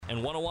and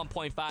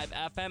 101.5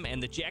 FM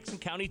and the Jackson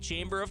County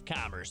Chamber of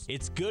Commerce.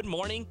 It's Good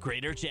Morning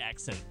Greater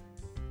Jackson.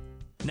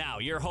 Now,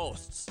 your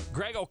hosts,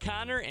 Greg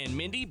O'Connor and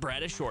Mindy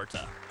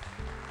Bradishorta.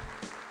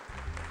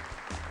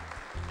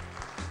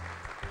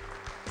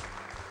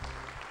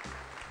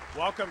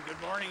 Welcome. Good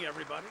morning,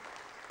 everybody.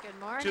 Good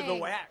morning. To the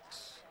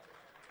Wax.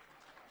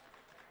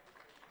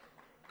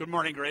 Good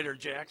morning, Greater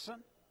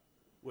Jackson,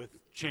 with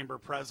Chamber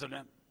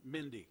President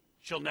Mindy.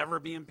 She'll never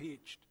be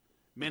impeached.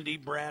 Mindy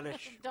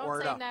Bradish.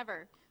 Don't say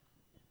never.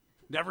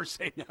 Never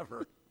say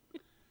never.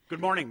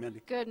 Good morning,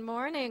 Mindy. Good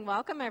morning.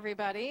 Welcome,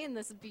 everybody, in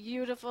this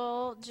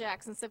beautiful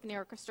Jackson Symphony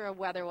Orchestra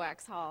Weather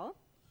Wax Hall.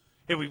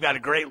 Hey, we've got a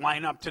great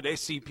lineup today.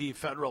 CP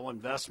Federal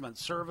Investment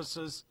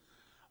Services,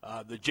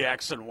 the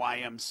Jackson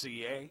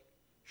YMCA,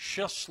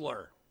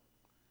 Schussler,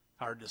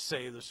 hard to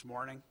say this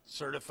morning,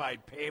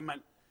 Certified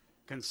Payment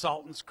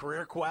Consultants,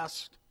 Career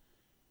Quest,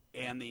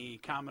 and the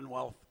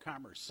Commonwealth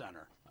Commerce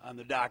Center on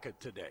the docket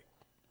today.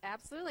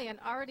 Absolutely, and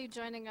already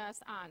joining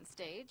us on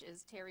stage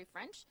is Terry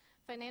French,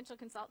 financial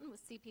consultant with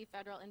CP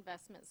Federal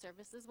Investment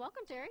Services.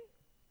 Welcome, Terry.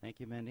 Thank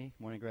you, Mindy.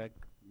 Morning, Greg.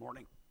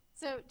 Morning.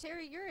 So,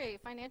 Terry, you're a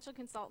financial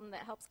consultant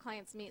that helps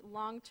clients meet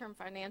long-term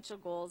financial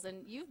goals,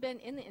 and you've been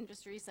in the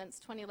industry since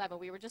 2011.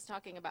 We were just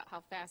talking about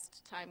how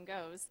fast time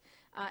goes,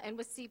 and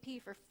with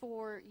CP for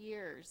 4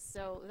 years.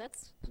 So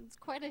it's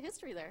quite a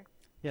history there.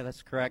 Yeah,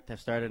 that's correct. I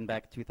started in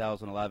back in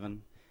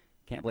 2011.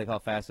 Can't believe how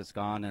fast it's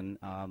gone, and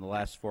the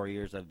last 4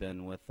 years I've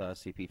been with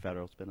CP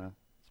Federal. It's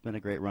been a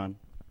great run.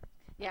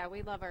 Yeah,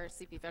 we love our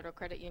CP Federal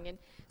Credit Union.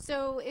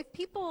 So if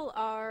people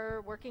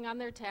are working on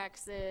their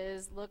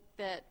taxes, look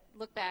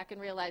back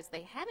and realize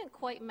they haven't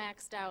quite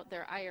maxed out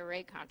their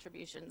IRA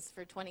contributions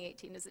for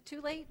 2018, is it too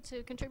late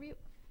to contribute?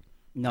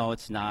 No,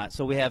 it's not.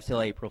 So we have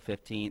till April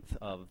 15th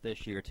of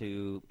this year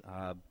to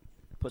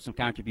put some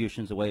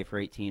contributions away for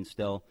 18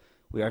 still.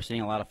 We are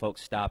seeing a lot of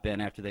folks stop in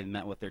after they've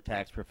met with their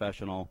tax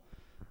professional,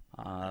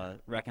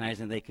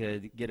 recognizing they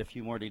could get a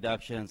few more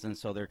deductions, and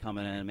so they're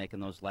coming in and making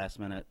those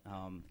last-minute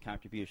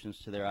contributions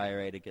to their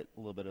IRA to get a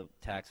little bit of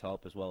tax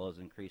help as well as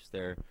increase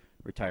their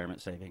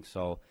retirement savings.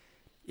 So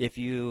if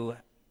you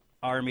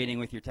are meeting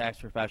with your tax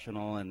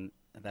professional, and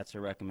that's a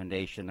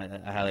recommendation,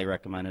 I highly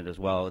recommend it as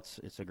well.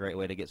 It's a great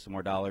way to get some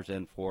more dollars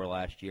in for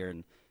last year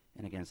and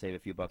again, save a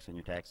few bucks on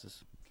your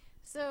taxes.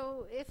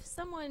 So if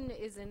someone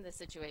is in this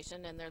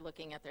situation and they're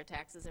looking at their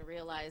taxes and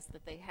realize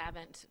that they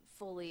haven't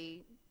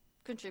fully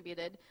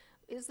contributed,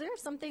 is there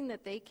something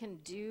that they can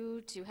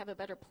do to have a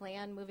better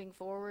plan moving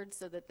forward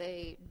so that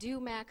they do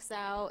max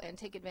out and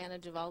take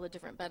advantage of all the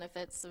different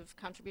benefits of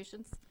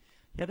contributions?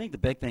 Yeah, I think the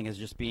big thing is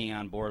just being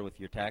on board with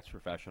your tax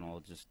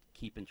professional, just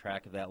keeping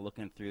track of that,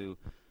 looking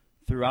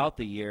throughout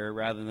the year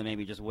rather than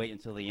maybe just wait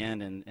until the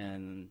end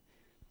and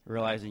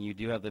realizing you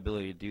do have the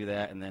ability to do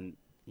that, and then,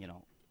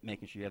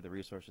 making sure you have the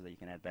resources that you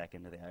can add back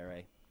into the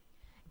IRA.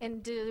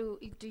 And do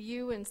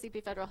you and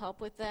CP Federal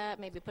help with that,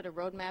 maybe put a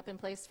roadmap in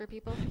place for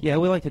people? Yeah,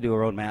 we like to do a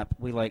roadmap.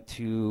 We like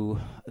to,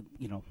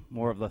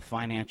 more of the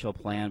financial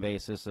plan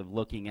basis of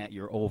looking at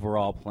your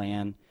overall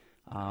plan,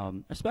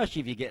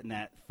 especially if you get in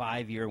that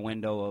 5-year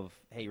window of,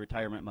 hey,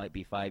 retirement might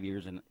be 5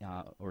 years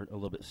or a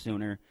little bit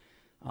sooner.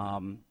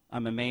 I'm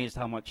amazed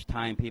how much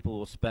time people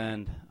will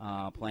spend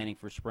planning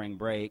for spring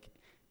break,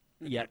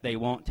 yet they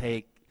won't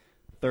take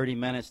 30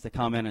 minutes to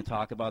come in and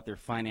talk about their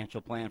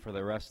financial plan for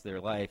the rest of their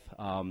life.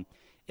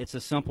 It's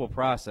a simple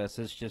process.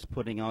 It's just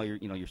putting all your,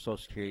 your Social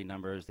Security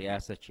numbers, the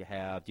assets you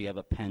have. Do you have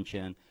a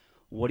pension?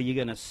 What are you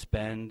going to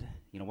spend?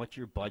 What's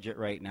your budget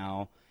right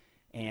now?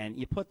 And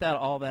you put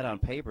all that on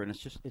paper, and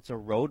it's a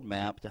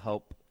roadmap to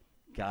help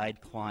guide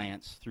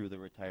clients through the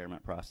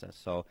retirement process.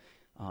 So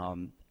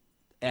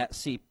at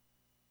CP,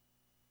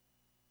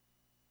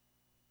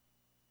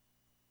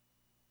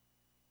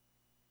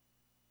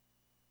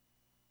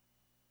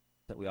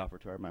 that we offer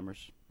to our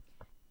members.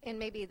 And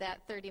maybe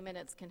that 30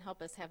 minutes can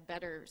help us have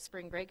better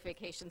spring break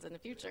vacations in the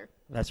future.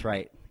 That's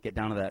right. Get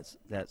down to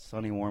that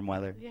sunny, warm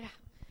weather. Yeah.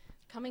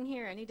 Coming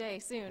here any day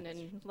soon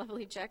in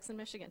lovely Jackson,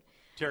 Michigan.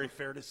 Terry,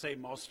 fair to say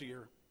most of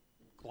your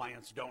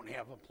clients don't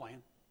have a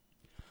plan?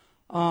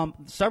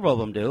 Several of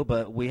them do,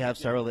 but we have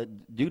several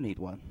that do need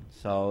one.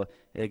 So,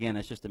 again,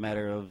 it's just a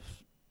matter of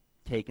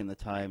taking the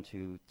time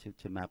to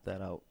map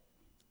that out.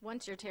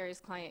 Once you're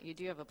Terry's client, you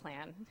do have a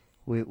plan.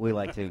 We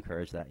like to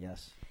encourage that,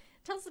 yes.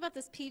 Tell us about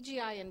this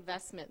PGI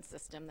investment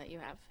system that you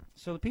have.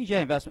 So the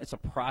PGI investment, it's a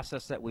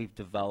process that we've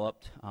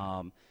developed.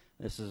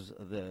 This is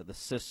the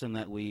system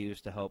that we use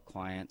to help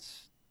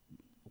clients,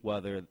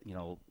 whether,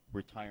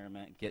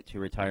 retirement, get to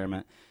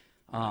retirement.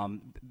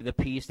 The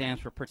P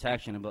stands for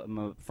protection. I'm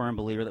a firm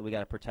believer that we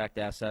got to protect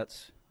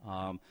assets.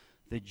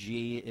 The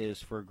G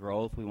is for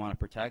growth. We want to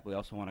protect. We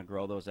also want to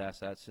grow those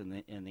assets,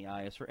 and the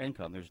I is for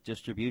income. There's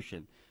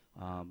distribution.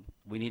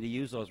 We need to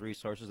use those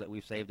resources that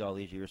we've saved all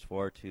these years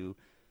for to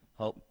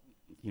help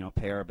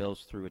pay our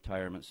bills through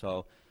retirement.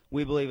 So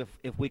we believe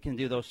if we can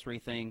do those three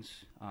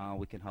things,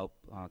 we can help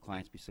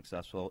clients be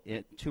successful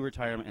to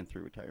retirement and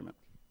through retirement.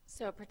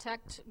 So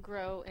protect,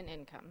 grow, and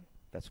income.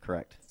 That's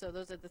correct. So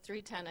those are the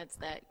three tenets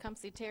that come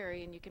see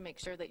Terry, and you can make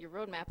sure that your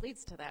roadmap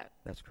leads to that.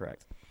 That's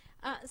correct.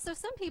 So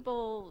some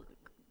people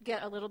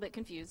get a little bit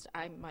confused.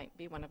 I might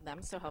be one of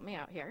them, so help me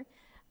out here.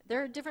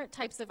 There are different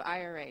types of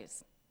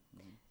IRAs.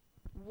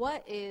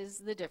 What is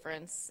the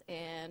difference,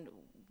 and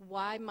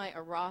why might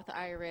a Roth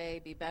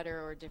IRA be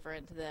better or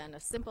different than a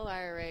simple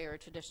IRA or a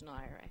traditional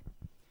IRA?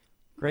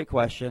 Great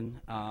question.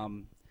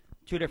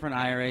 Two different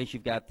IRAs.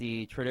 You've got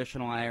the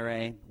traditional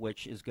IRA,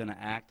 which is going to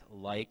act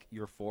like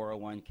your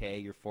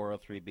 401k, your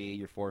 403b,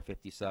 your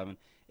 457.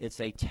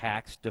 It's a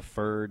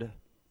tax-deferred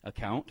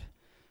account.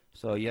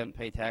 So you haven't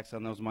paid tax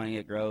on those money.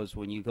 It grows.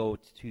 When you go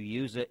to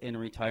use it in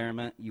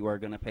retirement, you are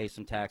going to pay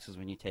some taxes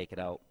when you take it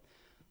out.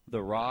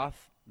 The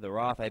Roth,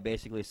 I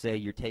basically say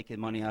you're taking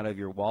money out of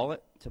your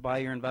wallet to buy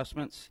your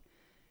investments.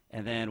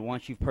 And then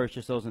once you've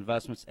purchased those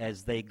investments,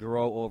 as they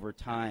grow over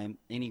time,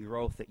 any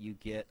growth that you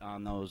get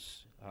on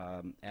those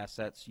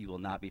assets, you will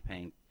not be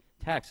paying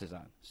taxes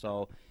on.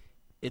 So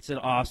it's an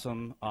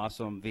awesome,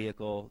 awesome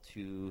vehicle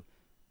to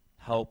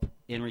help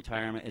in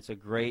retirement. It's a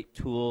great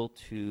tool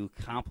to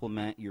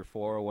complement your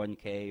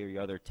 401k or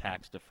your other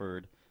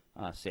tax-deferred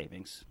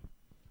savings.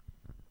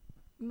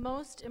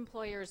 Most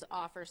employers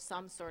offer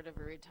some sort of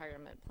a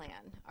retirement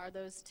plan. Are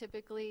those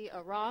typically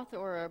a Roth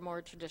or a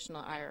more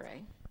traditional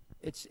IRA?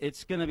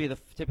 It's going to be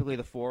typically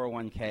the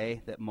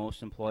 401k that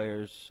most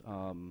employers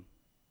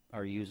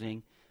are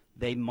using.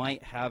 They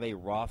might have a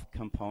Roth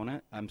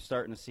component. I'm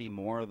starting to see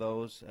more of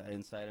those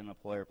inside an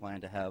employer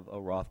plan to have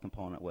a Roth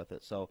component with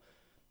it. So,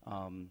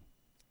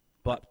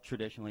 but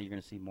traditionally, you're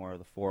going to see more of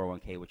the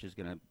 401k, which is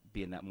going to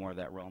be in that more of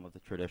that realm of the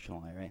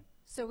traditional IRA.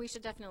 So we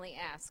should definitely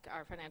ask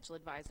our financial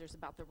advisors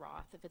about the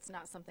Roth if it's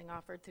not something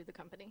offered through the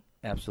company.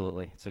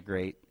 Absolutely. It's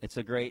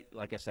a great,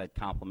 like I said,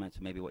 complement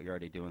to maybe what you're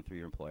already doing through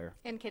your employer.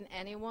 And can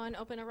anyone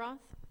open a Roth?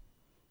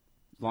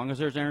 As long as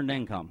there's earned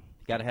income.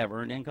 You got to have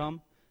earned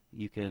income.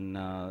 You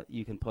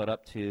can put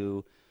up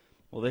to,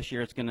 well, this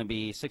year it's going to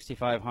be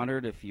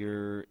 $6,500 if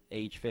you're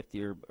age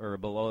 50 or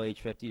below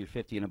age 50. You're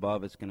 50 and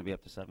above, it's going to be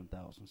up to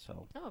 $7,000.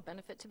 So. Oh, a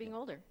benefit to being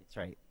older. That's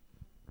right.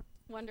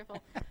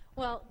 Wonderful.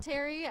 Well,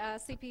 Terry,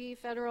 CP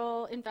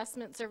Federal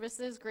Investment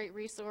Services, great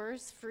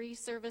resource, free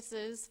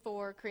services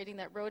for creating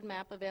that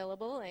roadmap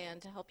available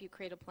and to help you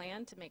create a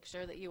plan to make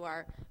sure that you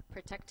are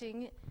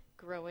protecting,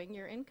 growing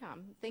your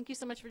income. Thank you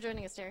so much for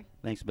joining us, Terry.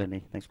 Thanks,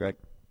 Bidney. Thanks, Greg.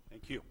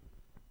 Thank you.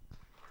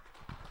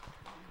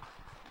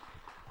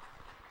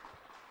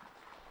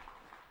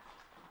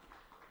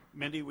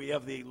 Mindy, we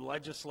have the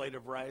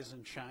Legislative Rise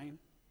and Shine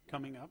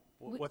coming up.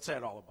 What's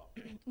that all about?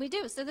 We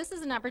do. So this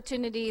is an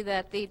opportunity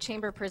that the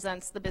Chamber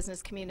presents the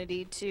business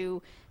community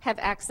to have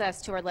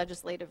access to our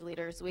legislative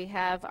leaders. We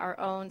have our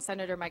own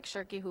Senator Mike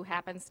Shirkey, who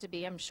happens to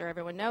be, I'm sure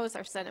everyone knows,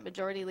 our Senate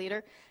Majority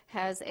Leader,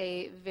 has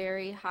a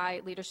very high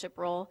leadership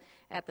role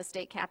at the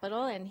state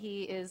capitol, and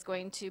he is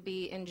going to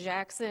be in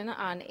Jackson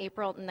on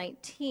April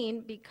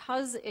 19.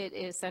 Because it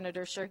is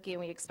Senator Shirkey and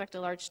we expect a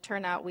large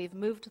turnout, we've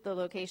moved the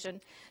location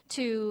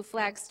to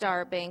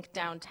Flagstar Bank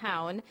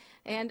downtown.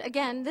 And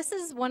again, this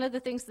is one of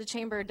the things the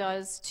Chamber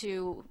does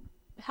to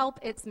help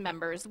its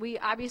members. We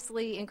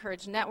obviously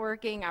encourage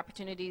networking,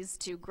 opportunities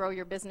to grow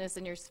your business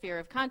in your sphere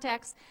of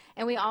contacts,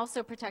 and we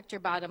also protect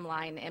your bottom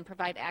line and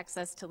provide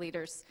access to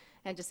leaders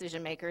and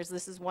decision makers.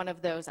 This is one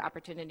of those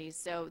opportunities.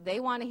 So they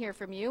want to hear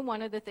from you.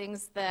 One of the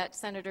things that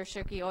Senator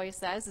Shirkey always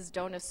says is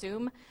don't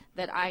assume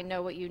that I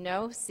know what you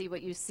know, see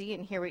what you see,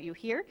 and hear what you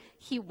hear.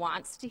 He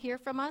wants to hear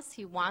from us.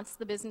 He wants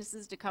the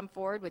businesses to come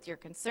forward with your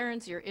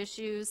concerns, your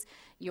issues,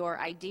 your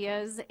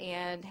ideas,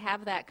 and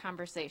have that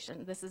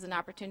conversation. This is an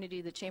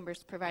opportunity the Chamber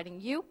is providing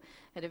you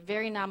at a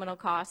very nominal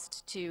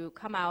cost to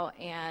come out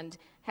and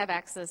have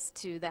access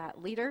to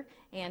that leader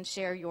and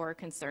share your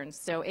concerns.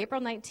 So April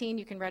 19,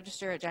 you can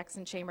register at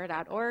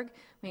jacksonchamber.org.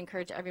 We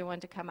encourage everyone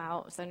to come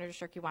out. Senator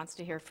Shirkey wants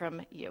to hear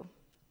from you.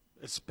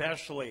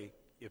 Especially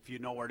if you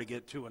know where to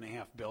get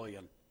 $2.5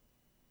 billion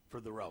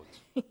for the roads.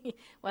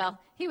 Well,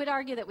 he would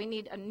argue that we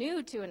need a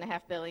new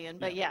 $2.5 billion,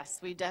 but yes,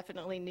 we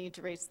definitely need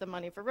to raise the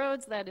money for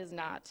roads. That is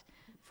not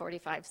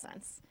 45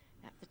 cents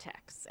at the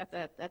tax,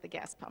 at the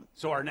gas pump.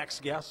 So our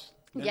next guest?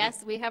 Mindy?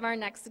 Yes, we have our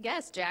next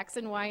guest,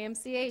 Jackson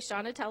YMCA,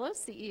 Shauna Tello,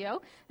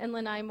 CEO, and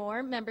Lanai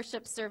Moore,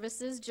 Membership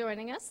Services,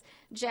 joining us.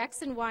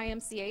 Jackson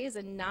YMCA is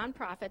a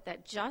nonprofit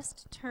that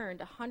just turned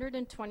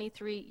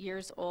 123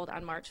 years old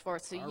on March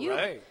 4th. So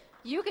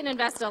you can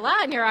invest a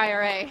lot in your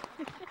IRA.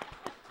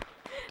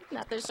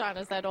 Not that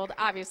Shauna's that old,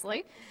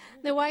 obviously.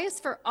 The Y is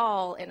for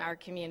all in our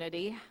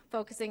community,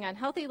 focusing on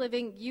healthy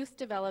living, youth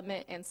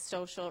development, and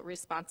social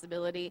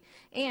responsibility,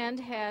 and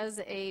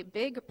has a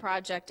big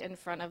project in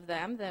front of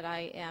them that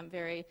I am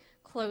very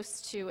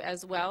close to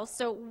as well.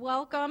 So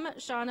welcome,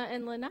 Shauna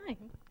and Lanai.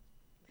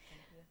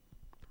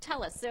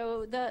 Tell us,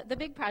 so the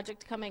big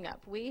project coming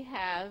up, we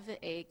have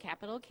a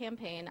capital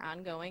campaign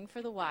ongoing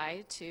for the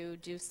Y to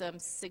do some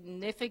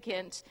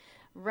significant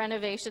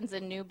renovations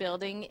and new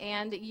building,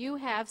 and you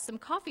have some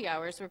coffee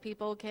hours where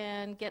people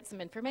can get some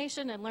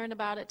information and learn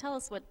about it. Tell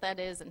us what that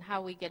is and how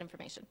we get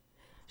information.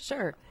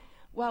 Sure.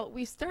 Well,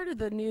 we started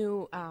the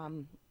new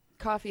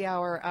coffee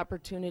hour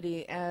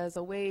opportunity as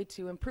a way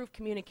to improve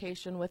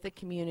communication with the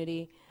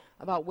community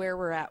about where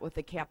we're at with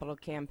the capital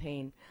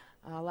campaign.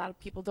 A lot of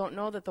people don't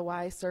know that the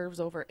Y serves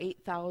over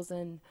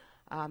 8,000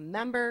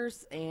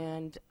 members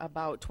and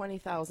about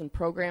 20,000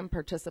 program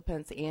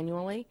participants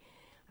annually.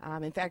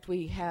 In fact,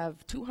 we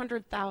have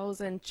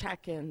 200,000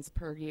 check-ins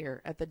per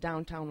year at the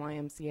downtown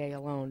YMCA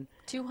alone.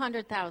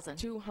 200,000.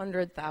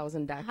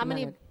 200,000 documented. How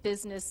many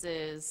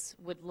businesses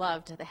would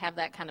love to have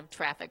that kind of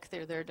traffic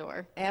through their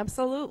door?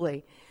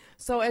 Absolutely.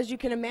 So as you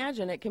can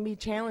imagine, it can be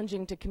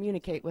challenging to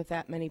communicate with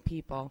that many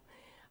people.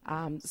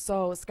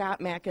 So Scott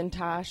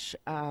McIntosh,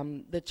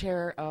 the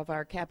chair of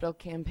our capital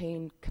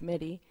campaign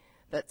committee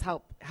that's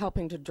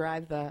helping to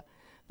drive the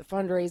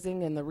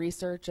fundraising and the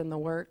research and the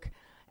work,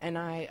 and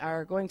I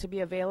are going to be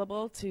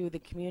available to the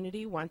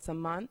community once a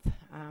month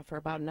for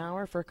about an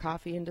hour for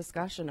coffee and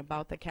discussion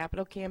about the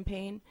capital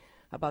campaign,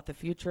 about the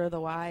future of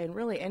the Y, and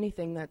really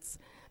anything that's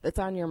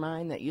on your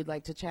mind that you'd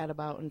like to chat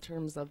about in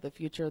terms of the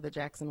future of the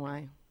Jackson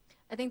Y.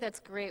 I think that's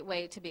a great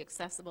way to be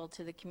accessible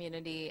to the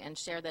community and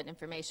share that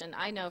information.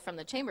 I know from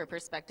the chamber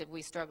perspective,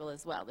 we struggle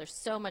as well. There's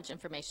so much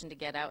information to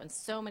get out and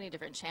so many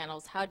different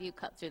channels. How do you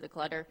cut through the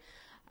clutter?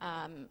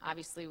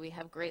 Obviously, we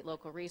have great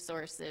local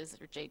resources,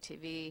 or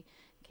JTV,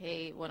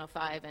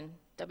 K105, and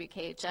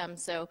WKHM.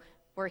 So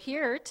we're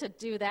here to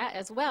do that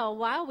as well.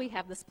 While we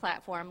have this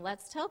platform,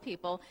 let's tell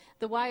people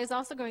the Y is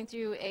also going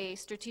through a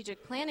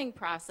strategic planning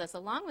process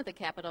along with the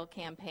capital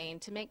campaign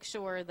to make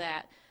sure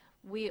that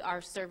we are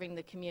serving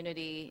the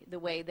community the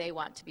way they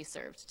want to be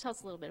served. Tell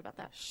us a little bit about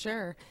that.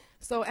 Sure.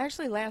 So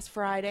actually last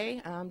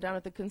Friday, down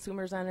at the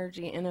Consumers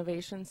Energy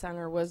Innovation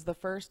Center was the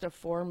first of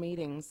 4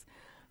 meetings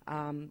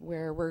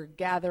where we're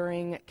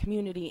gathering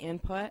community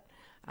input.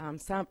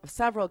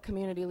 Several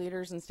community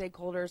leaders and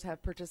stakeholders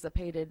have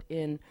participated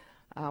in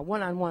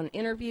one-on-one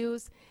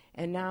interviews,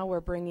 and now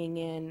we're bringing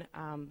in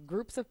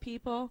groups of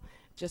people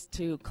just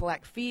to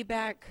collect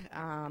feedback,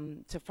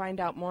 to find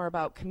out more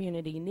about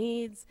community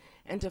needs,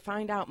 and to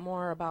find out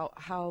more about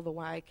how the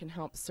Y can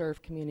help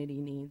serve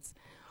community needs.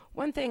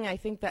 One thing I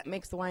think that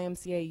makes the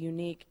YMCA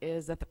unique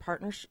is that the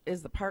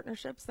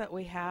partnerships that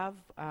we have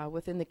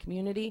within the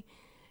community.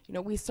 You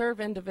know, we serve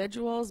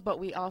individuals, but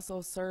we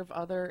also serve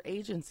other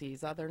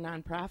agencies, other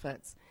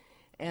nonprofits.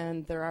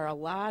 And there are a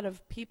lot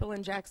of people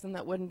in Jackson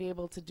that wouldn't be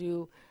able to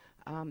do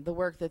the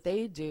work that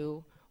they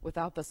do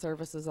without the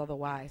services of the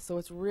Y. So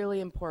it's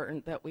really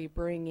important that we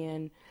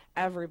bring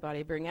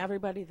everybody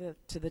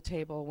to the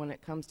table when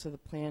it comes to the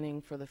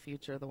planning for the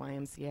future of the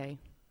YMCA.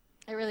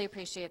 I really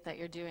appreciate that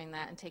you're doing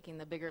that and taking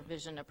the bigger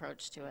vision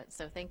approach to it.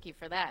 So thank you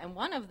for that. And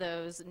one of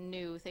those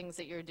new things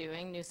that you're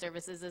doing, new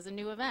services, is a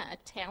new event, a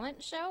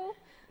talent show.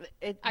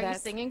 Are you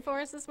singing for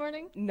us this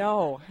morning?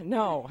 No.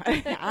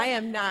 I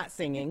am not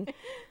singing.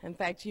 In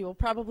fact, you will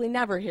probably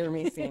never hear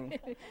me sing.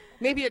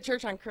 Maybe at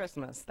church on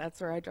Christmas. That's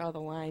where I draw the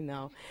line,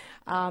 though.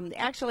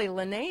 Actually,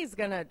 Lene is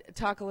going to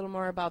talk a little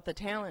more about the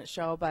talent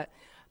show, but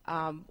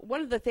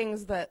one of the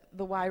things that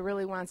the Y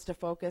really wants to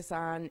focus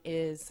on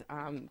is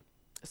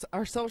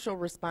our social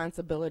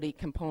responsibility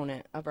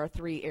component of our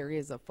 3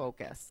 areas of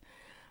focus.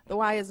 The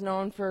Y is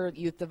known for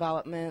youth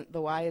development.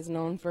 The Y is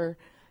known for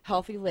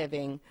healthy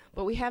living,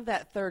 but we have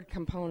that 3rd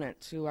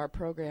component to our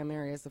program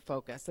areas of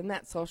focus, and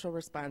that's social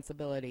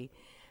responsibility.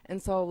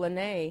 And so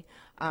Lene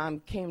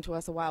came to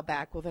us a while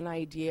back with an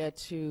idea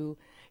to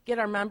get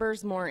our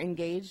members more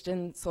engaged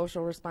in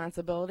social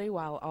responsibility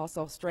while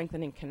also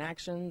strengthening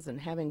connections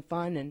and having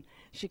fun, and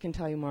she can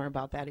tell you more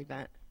about that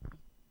event.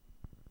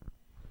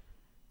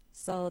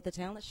 So the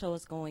talent show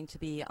is going to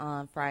be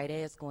on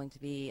Friday. It's going to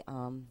be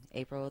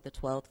April the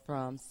 12th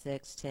from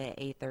 6 to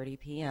 8:30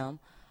 p.m.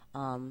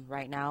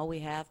 Right now we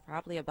have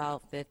probably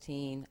about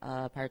 15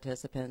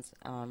 participants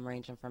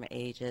ranging from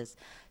ages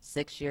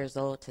 6 years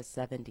old to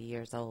 70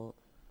 years old.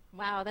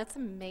 Wow, that's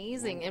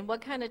amazing. And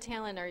what kind of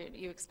talent are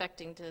you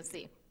expecting to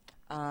see?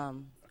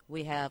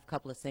 We have a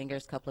couple of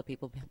singers, a couple of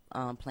people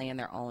playing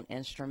their own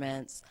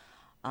instruments.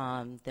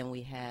 Then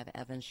we have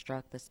Evan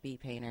Struck, the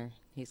speed painter.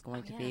 He's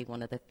going to be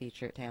one of the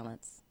featured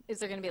talents. Is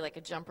there going to be like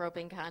a jump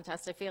roping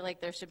contest? I feel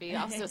like there should be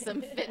also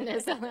some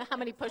fitness. How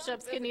many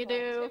push-ups can you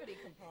do?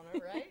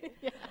 Component, right?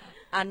 Yeah.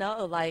 I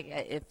know, like,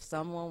 if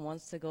someone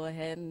wants to go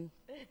ahead and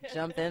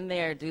jump in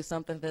there, do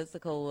something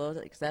physical, we'll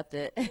accept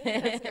it.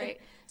 That's great.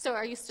 So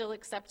are you still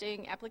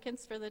accepting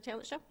applicants for the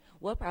talent show?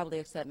 We'll probably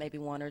accept maybe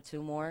 1 or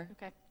 2 more.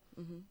 Okay.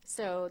 Mm-hmm.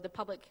 So the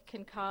public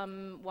can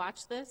come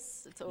watch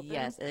this? It's open?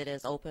 Yes, it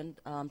is open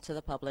to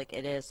the public.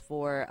 It is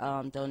for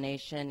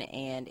donation,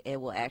 and it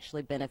will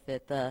actually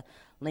benefit the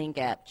Lean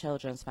Gap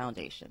Children's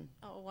Foundation.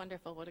 Oh,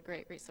 wonderful. What a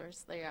great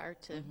resource they are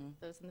to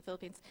those in the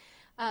Philippines.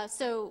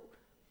 So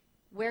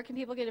where can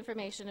people get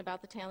information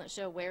about the talent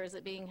show? Where is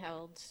it being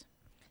held?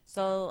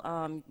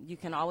 So you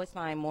can always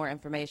find more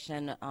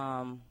information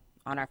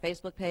on our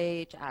Facebook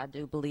page. I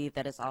do believe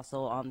that it's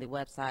also on the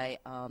website.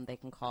 They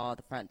can call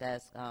the front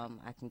desk.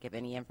 I can give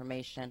any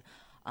information.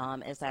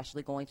 It's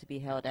actually going to be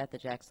held at the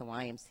Jackson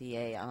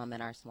YMCA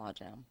in our small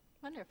gym.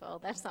 Wonderful.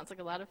 That sounds like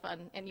a lot of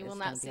fun, and you will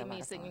not see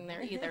me singing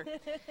there either.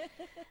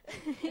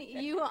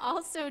 You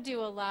also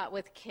do a lot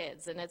with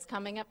kids, and it's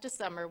coming up to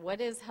summer. What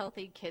is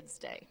Healthy Kids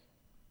Day?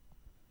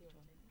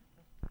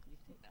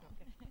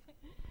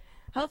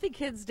 Healthy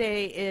Kids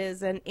Day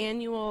is an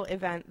annual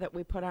event that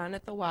we put on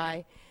at the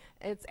Y.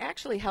 It's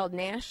actually held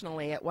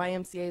nationally at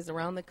YMCAs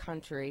around the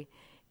country.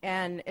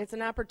 And it's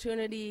an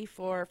opportunity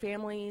for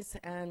families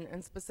and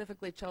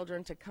specifically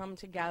children to come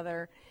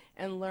together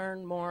and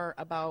learn more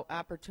about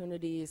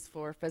opportunities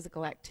for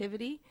physical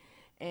activity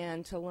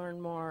and to learn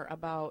more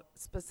about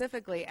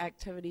specifically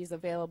activities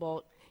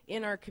available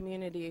in our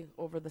community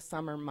over the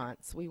summer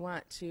months. We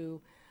want to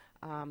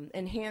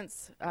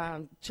enhance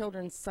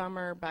children's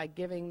summer by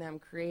giving them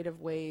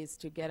creative ways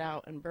to get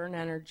out and burn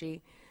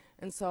energy.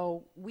 And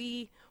so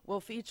we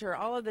will feature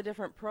all of the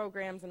different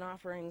programs and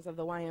offerings of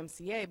the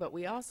YMCA, but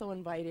we also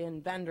invite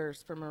in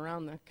vendors from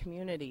around the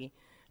community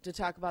to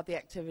talk about the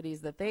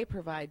activities that they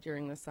provide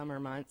during the summer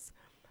months.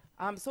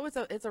 So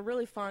it's a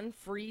really fun,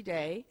 free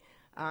day.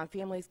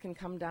 Families can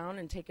come down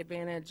and take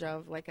advantage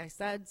of, like I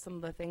said, some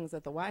of the things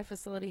that the Y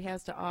facility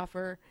has to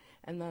offer,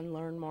 and then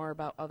learn more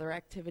about other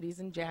activities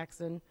in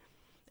Jackson.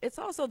 It's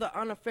also the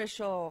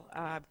unofficial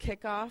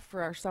kickoff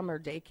for our summer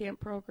day camp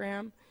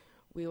program.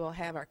 We will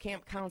have our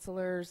camp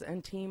counselors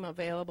and team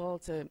available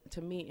to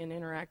meet and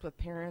interact with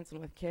parents and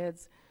with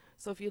kids.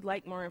 So if you'd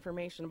like more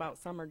information about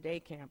summer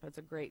day camp, it's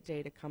a great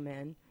day to come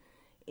in.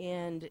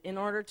 And in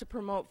order to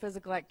promote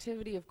physical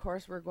activity, of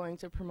course, we're going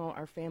to promote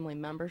our family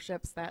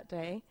memberships that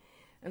day.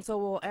 And so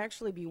we'll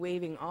actually be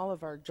waiving all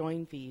of our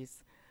join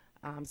fees.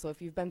 So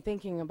if you've been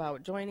thinking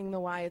about joining the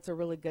Y, it's a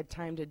really good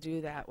time to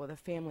do that with a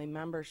family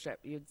membership.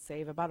 You'd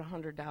save about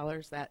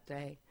 $100 that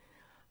day.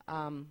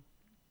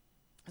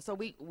 So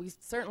we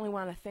certainly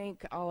want to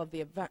thank all of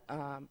the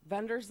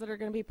vendors that are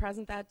going to be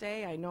present that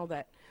day. I know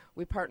that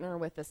we partner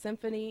with the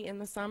Symphony in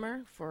the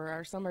summer for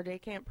our summer day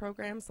camp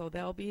program, so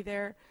they'll be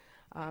there.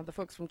 The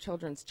folks from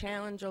Children's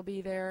Challenge will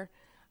be there.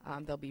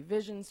 There'll be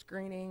vision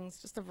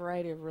screenings, just a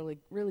variety of really,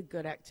 really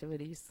good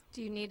activities.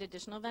 Do you need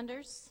additional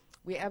vendors?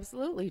 We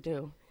absolutely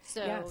do.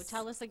 So yes.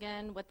 Tell us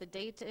again what the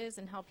date is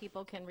and how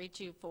people can reach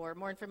you for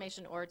more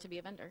information or to be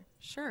a vendor.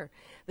 Sure.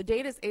 The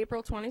date is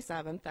April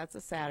 27th. That's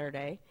a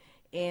Saturday.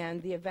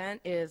 And the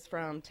event is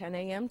from 10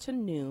 a.m. to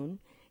noon.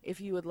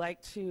 If you would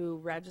like to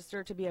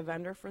register to be a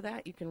vendor for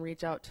that, you can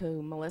reach out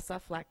to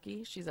Melissa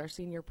Flecke. She's our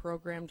senior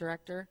program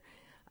director.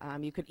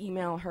 You could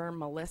email her,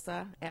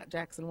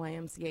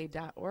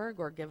 melissa@jacksonymca.org,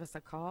 or give us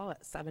a call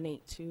at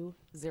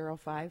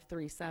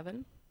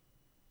 782-0537.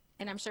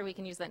 And I'm sure we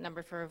can use that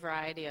number for a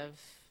variety of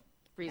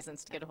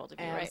reasons to get a hold of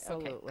you,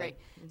 Absolutely. right? Okay, great.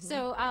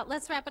 So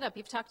let's wrap it up.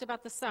 You've talked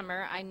about the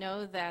summer. I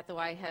know that the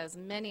Y has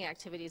many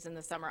activities in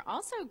the summer,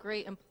 also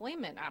great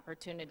employment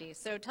opportunities.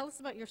 So tell us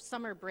about your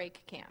summer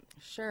break camp.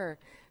 Sure.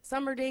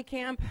 Summer day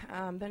camp,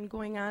 been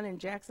going on in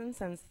Jackson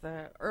since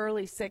the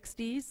early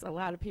 60s. A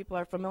lot of people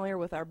are familiar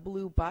with our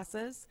blue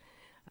buses.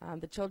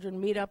 The children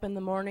meet up in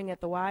the morning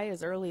at the Y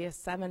as early as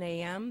 7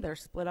 a.m. They're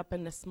split up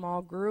into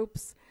small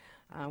groups.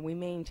 We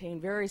maintain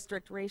very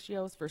strict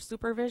ratios for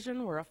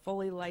supervision. We're a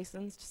fully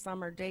licensed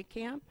summer day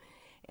camp,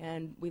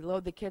 and we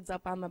load the kids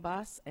up on the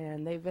bus,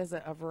 and they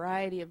visit a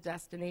variety of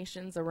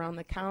destinations around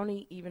the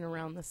county, even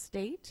around the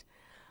state.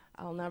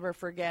 I'll never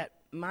forget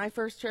my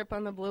first trip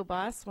on the blue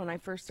bus when I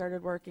first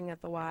started working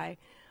at the Y.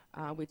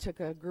 We took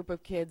a group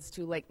of kids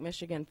to Lake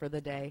Michigan for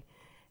the day,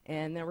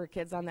 and there were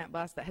kids on that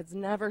bus that had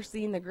never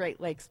seen the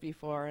Great Lakes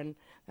before, and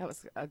that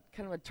was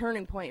kind of a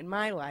turning point in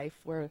my life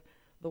where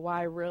the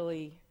Y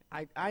really,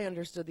 I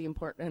understood the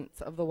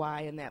importance of the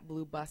Y and that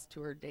blue bus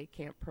tour day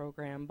camp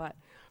program. But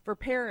for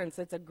parents,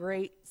 it's a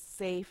great,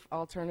 safe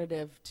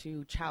alternative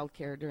to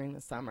childcare during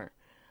the summer.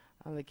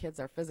 The kids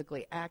are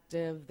physically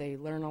active, they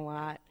learn a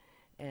lot,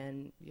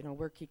 and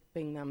we're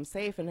keeping them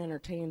safe and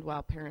entertained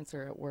while parents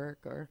are at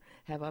work or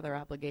have other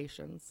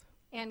obligations.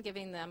 And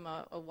giving them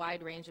a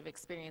wide range of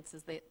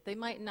experiences they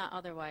might not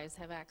otherwise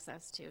have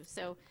access to.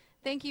 So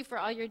thank you for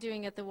all you're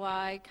doing at the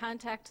Y.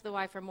 Contact the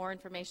Y for more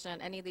information on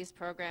any of these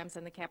programs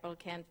and the capital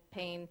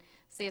campaign.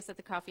 See us at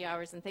the coffee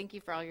hours, and thank you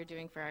for all you're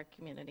doing for our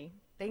community.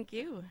 Thank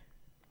you.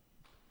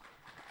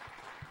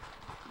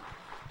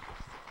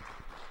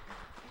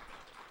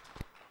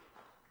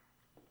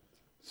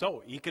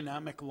 So,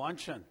 economic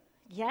luncheon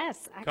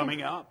Yes.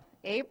 coming up.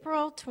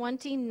 April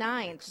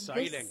 29th.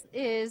 Exciting. This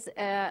is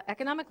an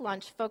economic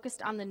lunch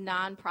focused on the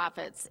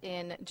nonprofits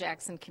in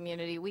Jackson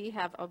community. We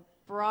have a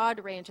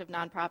broad range of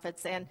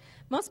nonprofits, and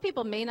most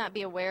people may not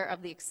be aware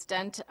of the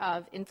extent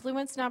of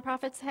influence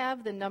nonprofits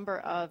have, the number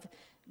of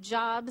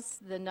jobs,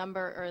 the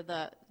number or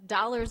the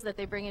dollars that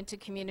they bring into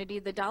community,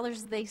 the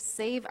dollars they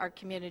save our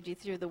community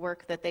through the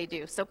work that they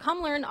do. So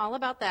come learn all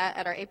about that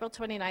at our April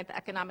 29th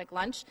economic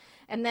lunch.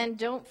 And then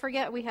don't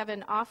forget, we have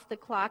an off the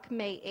clock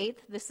May 8th.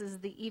 This is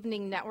the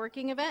evening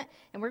networking event,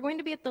 and we're going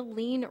to be at the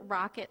Lean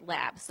Rocket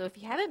Lab. So if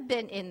you haven't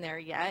been in there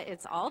yet,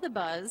 it's all the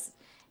buzz,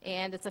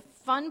 and it's a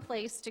fun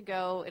place to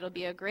go. It'll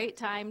be a great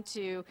time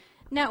to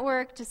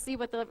network, to see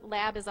what the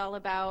lab is all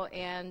about,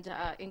 and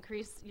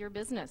increase your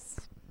business.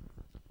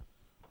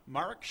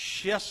 Mark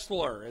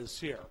Schisler is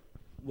here.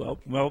 Well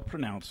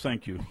pronounced.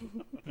 Thank you.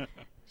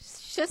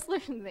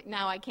 Schisler,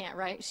 now I can't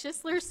write,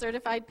 Schisler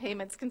Certified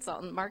Payments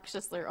Consultant, Mark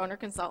Schisler, owner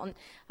consultant,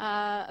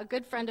 a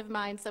good friend of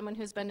mine, someone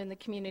who's been in the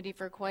community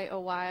for quite a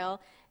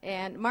while.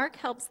 And Mark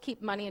helps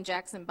keep money in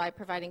Jackson by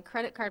providing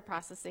credit card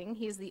processing.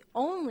 He's the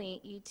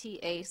only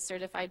ETA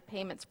certified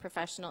payments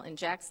professional in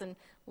Jackson,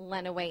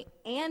 Lenawee,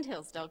 and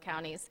Hillsdale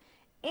counties.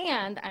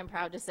 And I'm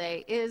proud to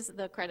say is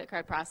the credit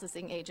card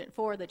processing agent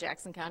for the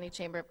Jackson County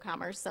Chamber of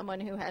Commerce, someone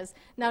who has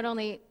not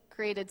only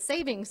created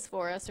savings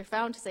for us or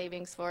found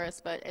savings for us,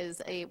 but is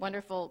a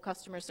wonderful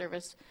customer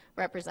service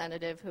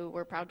representative who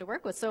we're proud to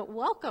work with. So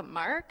welcome,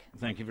 Mark.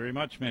 Thank you very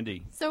much,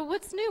 Mindy. So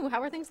what's new?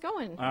 How are things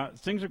going?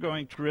 Things are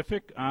going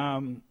terrific.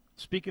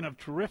 Speaking of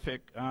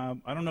terrific, I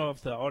don't know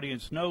if the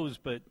audience knows,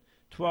 but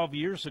 12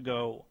 years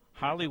ago,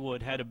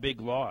 Hollywood had a big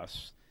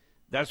loss.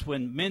 That's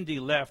when Mindy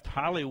left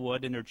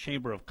Hollywood in her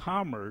Chamber of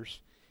Commerce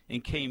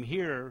and came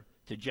here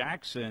to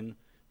Jackson,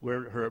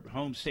 where her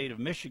home state of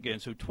Michigan.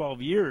 So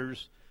 12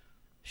 years,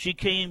 she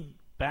came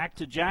back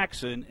to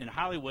Jackson, and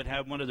Hollywood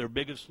had one of their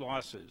biggest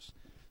losses.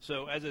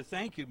 So as a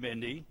thank you,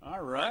 Mindy.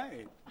 All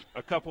right.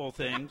 A couple of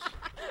things.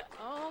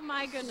 Oh,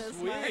 my goodness,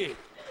 Mark. Sweet.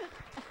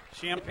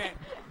 Champagne.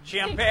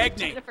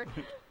 Jennifer.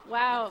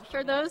 Wow.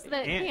 For those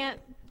that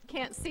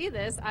can't see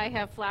this, I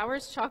have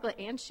flowers, chocolate,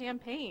 and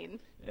champagne.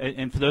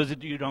 And for those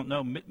of you who don't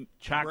know,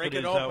 chocolate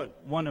is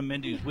one of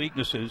Mindy's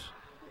weaknesses.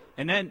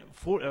 And then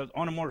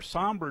on a more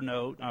somber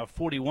note,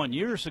 41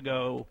 years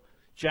ago,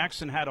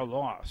 Jackson had a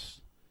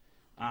loss.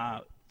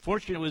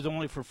 Fortunately, it was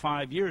only for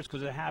 5 years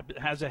because it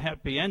has a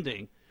happy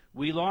ending.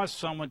 We lost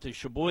someone to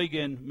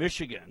Sheboygan,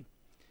 Michigan.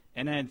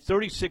 And then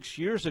 36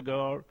 years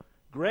ago,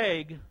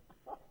 Greg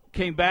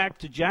came back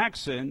to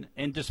Jackson,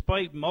 and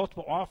despite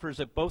multiple offers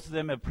that both of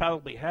them have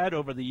probably had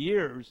over the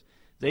years,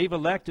 they've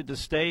elected to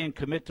stay and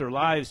commit their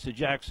lives to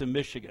Jackson,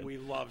 Michigan. We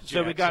love Jackson.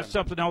 So we got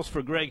something else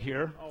for Greg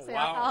here. Oh, So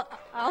wow.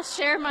 I'll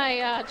share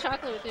my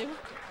chocolate with you.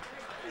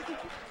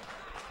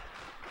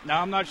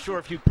 Now, I'm not sure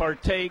if you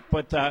partake,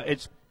 but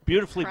it's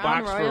beautifully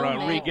Crown boxed for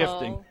Royal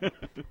re-gifting.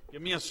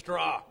 Give me a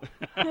straw.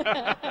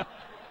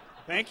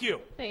 Thank you.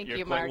 Thank You're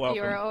you, quite Mark. welcome.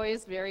 You are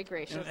always very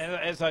gracious. And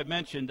as I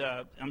mentioned,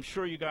 I'm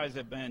sure you guys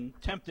have been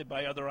tempted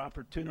by other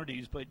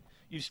opportunities, but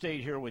you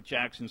stayed here with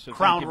Jackson, so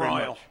Crown thank you very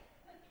Royal.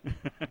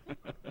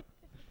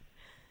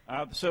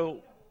 much.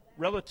 So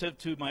relative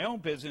to my own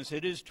business,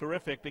 it is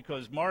terrific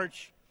because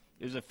March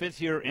is the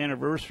 5th-year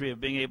anniversary of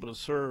being able to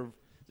serve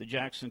the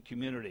Jackson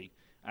community.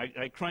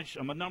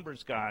 I'm a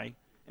numbers guy,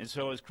 and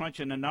so I was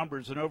crunching the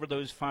numbers, and over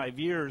those 5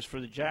 years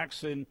for the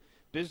Jackson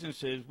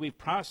businesses, we've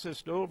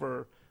processed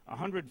over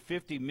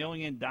 $150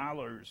 million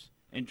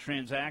in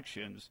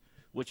transactions,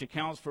 which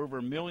accounts for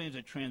over millions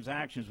of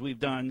transactions we've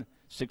done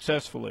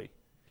successfully.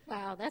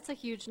 Wow, that's a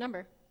huge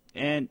number.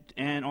 And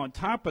on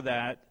top of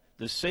that,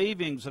 the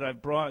savings that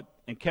I've brought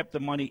and kept the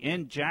money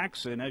in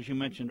Jackson, as you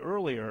mentioned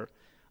earlier,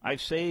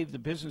 I've saved the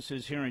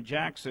businesses here in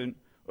Jackson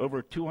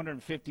over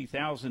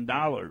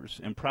 $250,000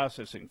 in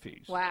processing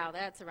fees. Wow,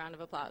 that's a round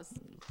of applause.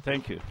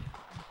 Thank you.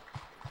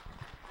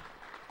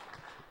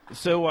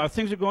 So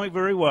things are going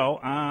very well.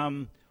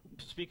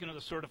 Speaking of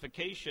the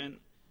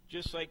certification,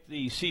 just like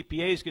the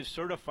CPAs get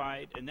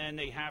certified and then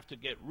they have to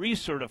get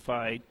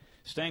recertified,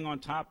 staying on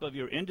top of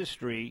your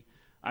industry,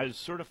 I was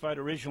certified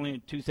originally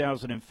in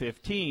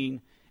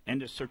 2015,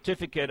 and the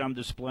certificate I'm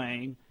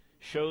displaying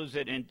shows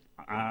that in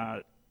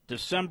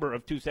December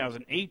of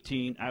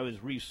 2018, I was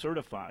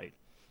recertified.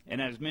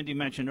 And as Mindy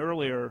mentioned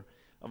earlier,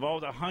 of all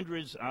the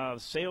hundreds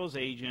of sales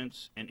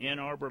agents in Ann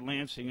Arbor,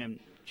 Lansing, and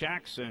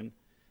Jackson,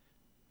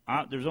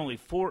 there's only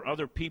 4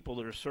 other people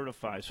that are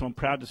certified. So I'm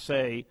proud to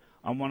say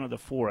I'm one of the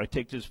 4. I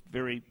take this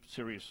very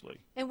seriously.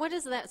 And what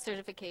does that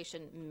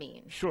certification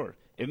mean? Sure.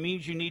 It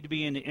means you need to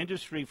be in the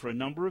industry for a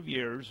number of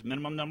years,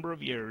 minimum number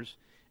of years,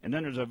 and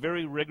then there's a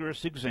very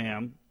rigorous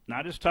exam,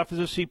 not as tough as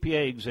a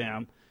CPA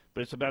exam,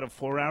 but it's about a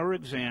 4-hour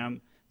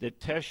exam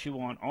that tests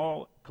you on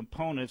all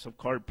components of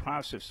card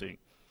processing.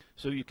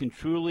 So you can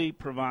truly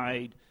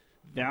provide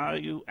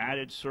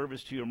value-added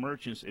service to your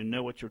merchants and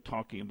know what you're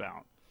talking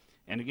about.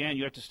 And again,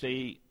 you have to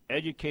stay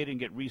educated and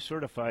get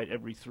recertified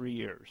every 3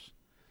 years.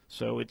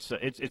 So it's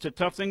a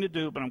tough thing to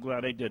do, but I'm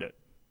glad I did it.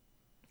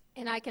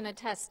 And I can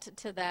attest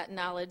to that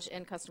knowledge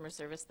and customer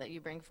service that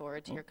you bring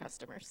forward to your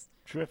customers.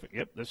 Terrific.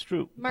 Yep, that's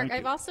true. Mark, Thank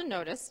I've you. also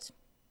noticed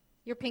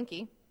your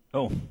pinky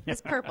Oh,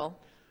 is purple.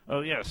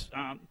 Oh, yes.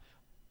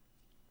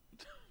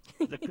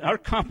 Our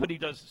company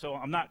does, so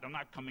I'm not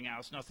coming out.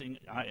 It's nothing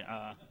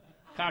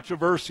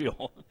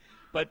controversial.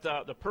 But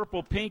the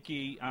Purple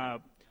Pinky,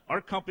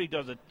 our company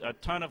does a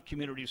ton of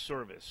community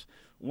service.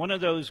 One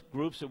of those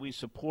groups that we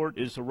support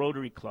is the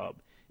Rotary Club.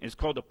 It's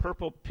called the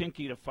Purple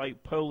Pinky to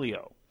fight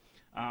polio.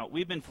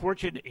 We've been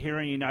fortunate here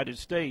in the United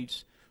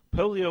States.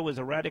 Polio was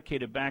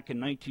eradicated back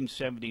in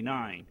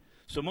 1979.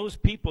 So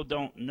most people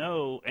don't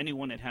know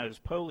anyone that has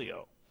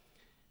polio.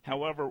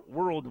 However,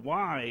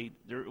 worldwide,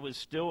 there was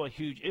still a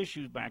huge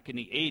issue back in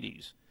the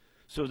 80s.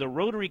 So the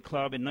Rotary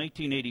Club in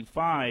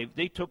 1985,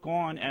 they took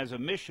on as a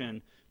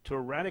mission to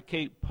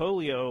eradicate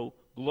polio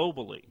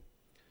globally.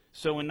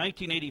 So in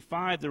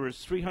 1985, there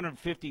was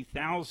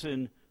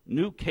 350,000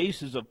 new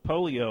cases of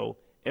polio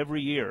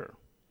every year.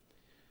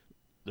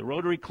 The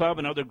Rotary Club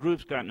and other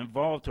groups got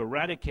involved to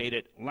eradicate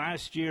it.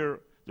 Last year,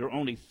 there were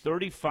only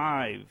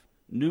 35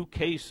 new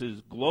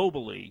cases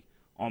globally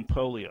on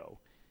polio.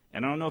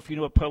 And I don't know if you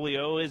know what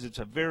polio is. It's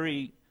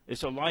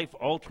a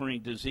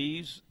life-altering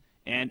disease,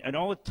 and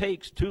all it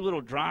takes, 2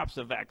 little drops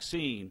of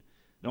vaccine.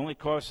 It only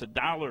costs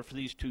 $1 for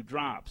these 2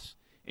 drops,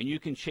 and you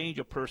can change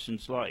a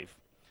person's life.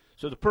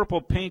 So the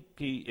Purple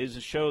Pinky is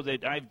a show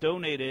that I've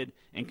donated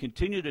and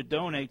continue to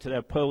donate to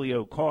that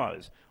polio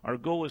cause. Our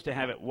goal is to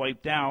have it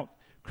wiped out.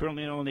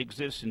 Currently it only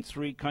exists in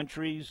 3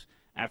 countries,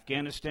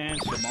 Afghanistan,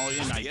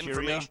 Somalia,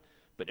 Nigeria.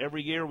 But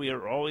every year we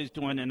are always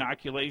doing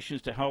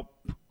inoculations to help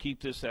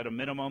keep this at a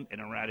minimum and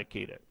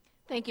eradicate it.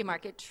 Thank you,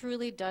 Mark. It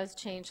truly does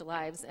change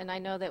lives, and I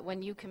know that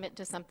when you commit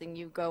to something,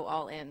 you go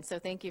all in. So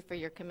thank you for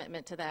your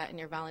commitment to that and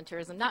your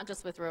volunteerism, not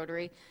just with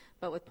Rotary,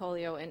 but with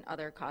polio and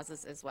other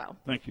causes as well.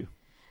 Thank you.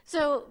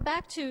 So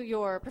back to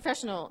your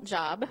professional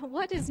job.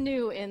 What is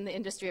new in the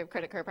industry of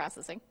credit card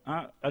processing?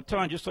 A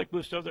ton. Just like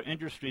most other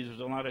industries, there's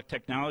a lot of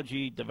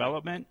technology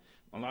development.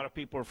 A lot of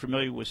people are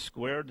familiar with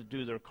Square to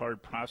do their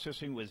card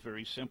processing. It was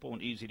very simple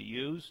and easy to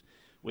use.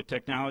 With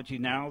technology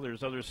now,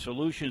 there's other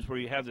solutions where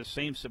you have the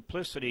same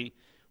simplicity,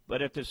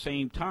 but at the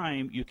same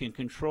time, you can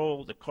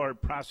control the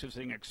card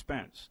processing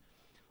expense.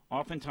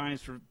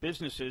 Oftentimes for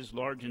businesses,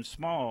 large and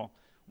small,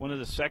 one of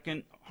the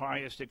second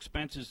highest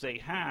expenses they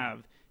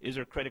have is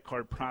their credit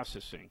card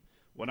processing.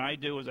 What I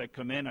do is I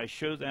come in, I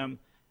show them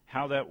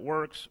how that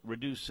works,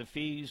 reduce the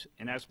fees,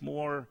 and that's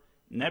more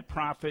net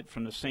profit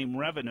from the same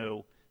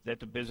revenue that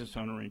the business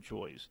owner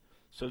enjoys.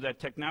 So that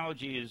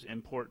technology is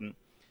important.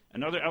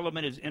 Another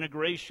element is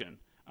integration.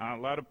 A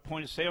lot of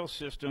point-of-sale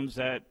systems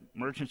that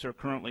merchants are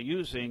currently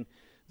using,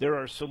 there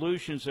are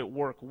solutions that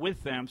work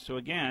with them, so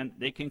again,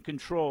 they can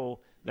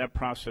control that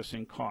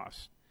processing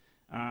cost.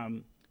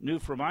 New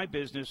for my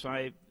business,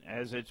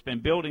 as it's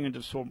been building and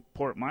to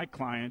support my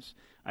clients,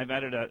 I've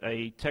added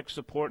a tech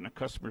support and a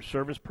customer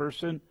service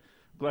person.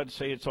 Glad to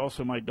say it's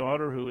also my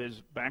daughter, who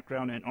has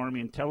background in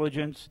Army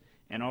intelligence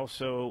and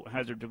also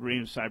has a degree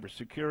in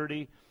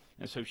cybersecurity,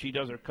 and so she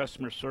does our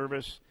customer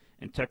service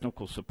and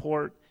technical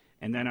support.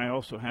 And then I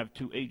also have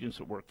 2 agents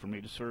that work for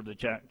me to serve the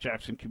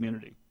Jackson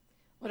community.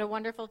 What a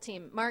wonderful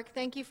team. Mark,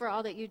 thank you for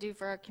all that you do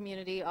for our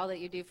community, all that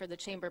you do for the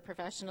Chamber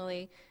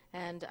professionally,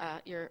 and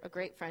you're a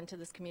great friend to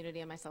this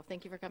community and myself.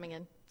 Thank you for coming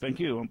in. Thank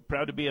you. I'm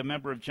proud to be a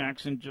member of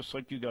Jackson, just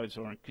like you guys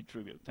are, and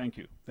contribute. Thank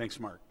you. Thanks,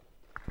 Mark.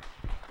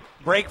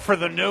 Break for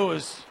the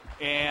news,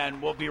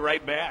 and we'll be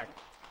right back.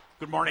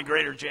 Good morning,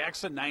 Greater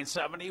Jackson,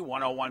 970,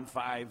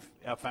 1015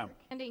 FM.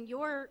 Ending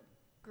your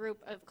group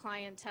of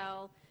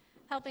clientele,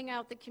 helping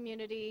out the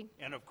community.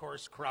 And, of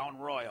course, Crown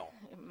Royal.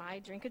 My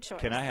drink of choice.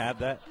 Can I have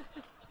that?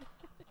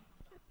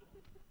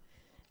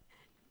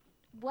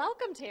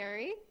 Welcome,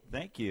 Terry.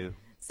 Thank you.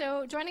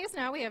 So joining us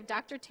now, we have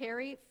Dr.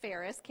 Terry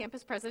Ferris,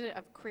 Campus President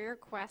of Career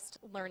Quest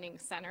Learning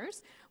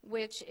Centers,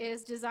 which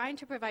is designed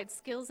to provide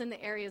skills in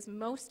the areas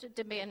most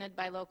demanded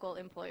by local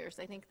employers.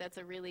 I think that's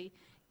a really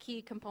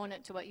key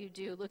component to what you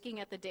do, looking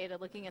at the data,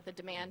 looking at the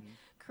demand,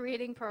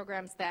 creating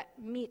programs that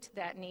meet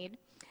that need.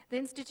 The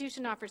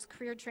institution offers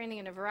career training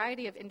in a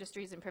variety of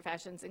industries and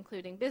professions,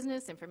 including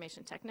business,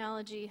 information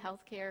technology,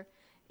 healthcare,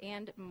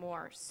 and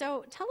more.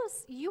 So tell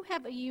us, you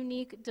have a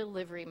unique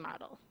delivery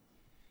model.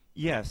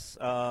 Yes,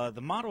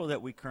 the model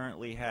that we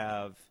currently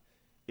have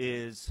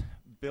is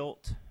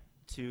built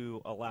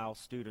to allow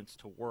students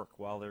to work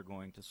while they're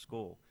going to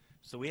school.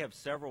 So we have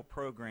several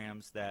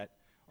programs that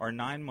are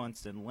 9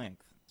 months in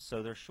length.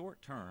 So they're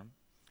short term.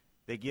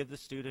 They give the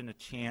student a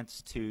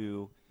chance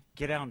to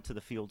get out into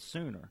the field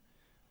sooner.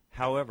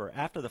 However,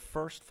 after the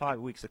first 5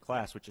 weeks of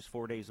class, which is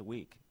 4 days a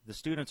week, the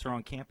students are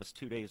on campus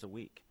 2 days a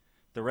week.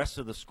 The rest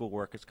of the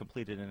schoolwork is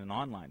completed in an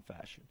online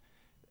fashion.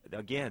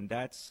 Again,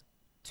 that's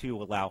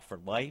to allow for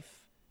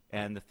life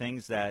and the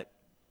things that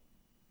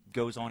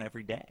goes on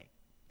every day.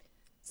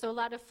 So a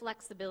lot of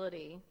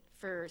flexibility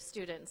for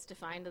students to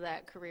find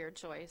that career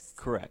choice.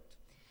 Correct.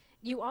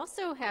 You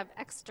also have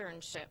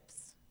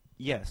externships.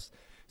 Yes.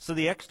 So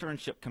the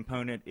externship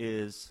component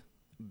is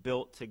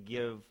built to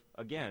give,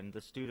 again,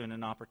 the student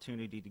an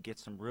opportunity to get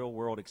some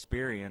real-world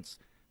experience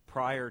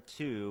prior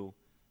to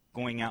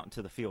going out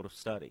into the field of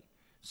study.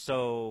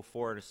 So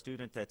for a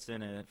student that's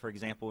in, for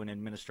example, an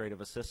administrative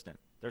assistant,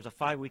 there's a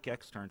 5-week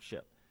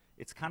externship.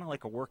 It's kind of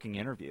like a working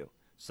interview.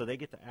 So they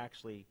get to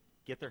actually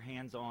get their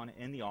hands on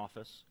in the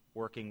office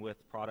working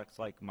with products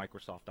like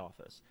Microsoft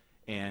Office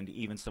and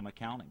even some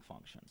accounting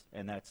functions.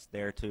 And that's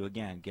there to,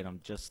 again, get them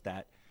just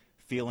that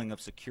feeling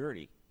of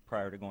security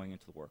prior to going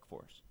into the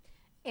workforce.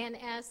 And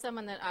as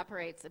someone that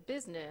operates a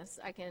business,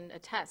 I can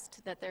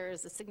attest that there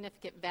is a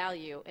significant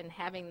value in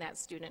having that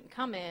student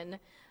come in,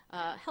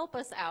 help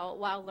us out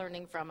while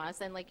learning from us,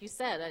 and like you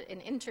said,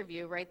 an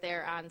interview right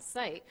there on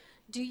site.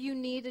 Do you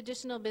need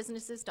additional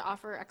businesses to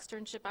offer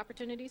externship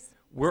opportunities?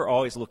 We're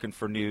always looking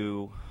for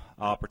new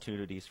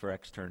opportunities for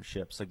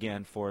externships,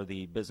 again, for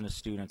the business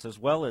students as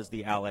well as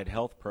the allied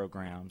health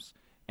programs.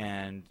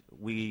 And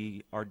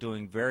we are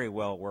doing very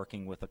well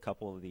working with a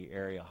couple of the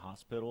area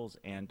hospitals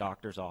and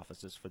doctors'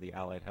 offices for the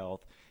allied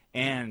health.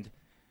 And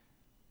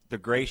the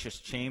gracious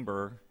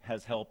chamber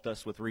has helped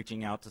us with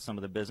reaching out to some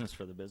of the business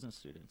for the business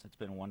students. It's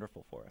been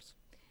wonderful for us.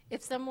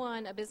 If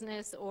someone, a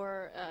business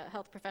or a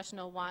health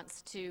professional,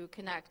 wants to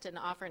connect and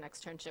offer an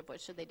externship,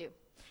 what should they do?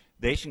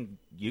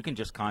 You can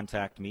just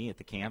contact me at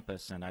the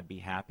campus, and I'd be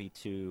happy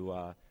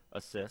to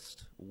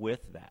assist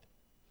with that.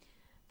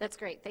 That's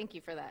great. Thank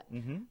you for that.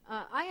 Mm-hmm.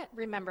 I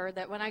remember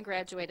that when I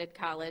graduated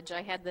college,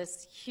 I had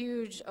this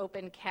huge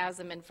open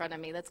chasm in front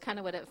of me. That's kind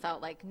of what it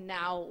felt like.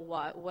 Now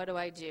what? What do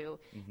I do?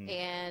 Mm-hmm.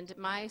 And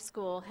my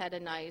school had a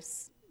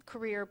nice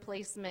career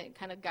placement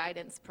kind of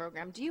guidance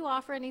program. Do you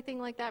offer anything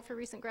like that for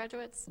recent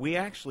graduates? We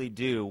actually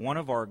do. One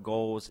of our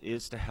goals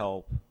is to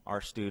help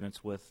our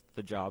students with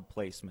the job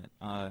placement.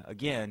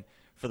 Again,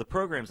 for the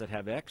programs that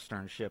have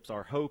externships,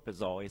 our hope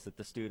is always that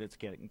the students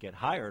get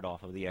hired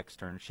off of the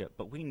externship,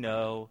 but we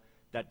know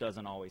that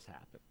doesn't always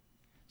happen.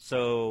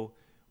 So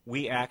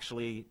we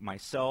actually,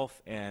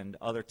 myself and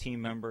other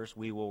team members,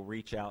 we will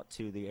reach out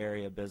to the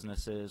area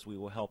businesses. We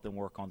will help them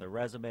work on their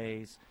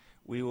resumes.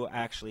 We will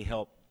actually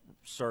help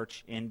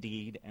search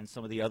Indeed and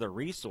some of the other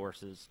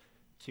resources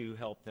to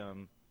help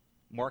them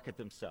market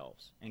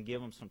themselves and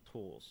give them some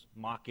tools,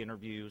 mock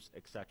interviews,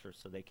 etc.,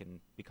 so they can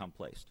become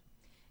placed.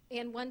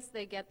 And once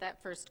they get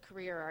that first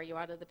career, are you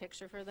out of the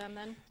picture for them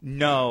then?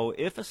 No.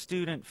 If a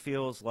student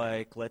feels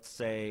like, let's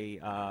say,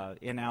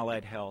 in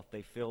allied health,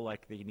 they feel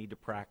like they need to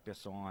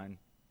practice on,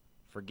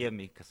 forgive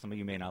me because some of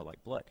you may not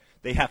like blood,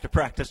 they have to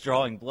practice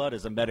drawing blood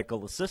as a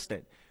medical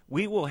assistant.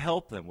 We will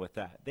help them with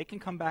that. They can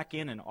come back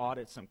in and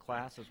audit some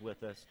classes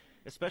with us,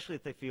 especially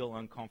if they feel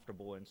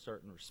uncomfortable in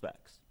certain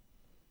respects.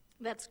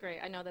 That's great.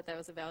 I know that that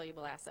was a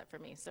valuable asset for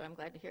me, so I'm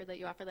glad to hear that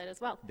you offer that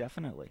as well.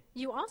 Definitely.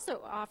 You also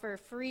offer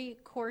free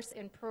course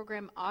and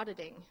program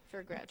auditing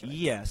for graduates.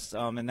 Yes,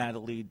 and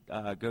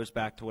that goes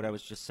back to what I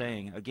was just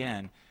saying.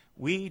 Again,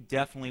 we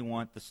definitely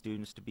want the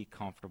students to be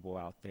comfortable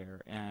out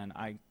there, and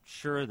I'm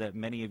sure that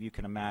many of you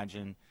can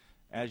imagine,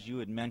 as you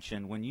had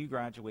mentioned, when you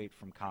graduate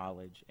from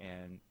college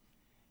and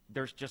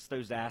there's just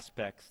those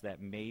aspects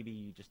that maybe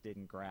you just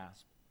didn't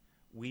grasp.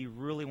 We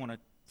really want to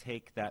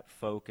take that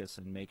focus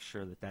and make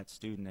sure that that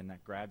student and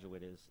that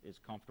graduate is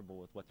comfortable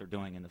with what they're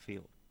doing in the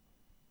field.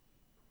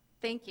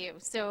 Thank you.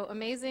 So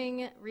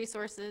amazing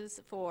resources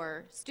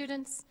for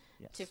students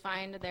to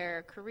find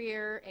their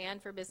career,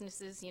 and for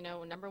businesses. You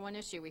know, number one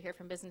issue we hear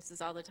from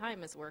businesses all the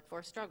time is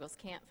workforce struggles,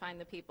 can't find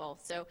the people.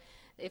 So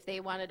if they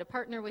wanted to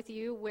partner with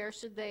you, where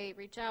should they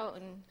reach out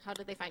and how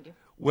do they find you?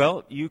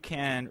 Well, you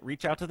can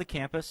reach out to the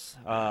campus.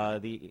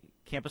 The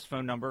campus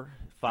phone number,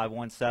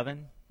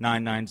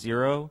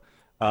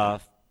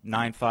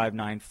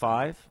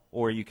 517-990-9595,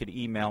 or you could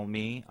email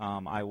me.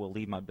 I will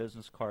leave my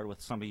business card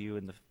with some of you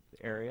in the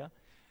area.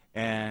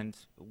 And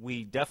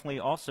we definitely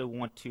also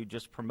want to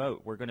just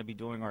promote. We're going to be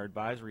doing our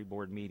advisory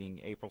board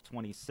meeting April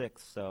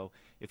 26th. So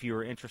if you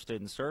are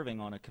interested in serving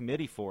on a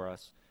committee for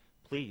us,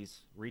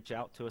 please reach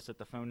out to us at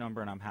the phone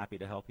number, and I'm happy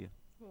to help you.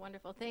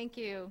 Wonderful. Thank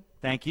you.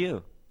 Thank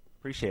you.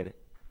 Appreciate it.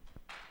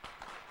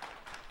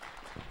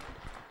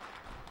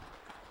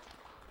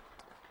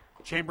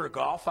 Chamber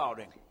golf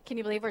outing. Can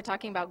you believe we're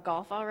talking about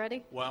golf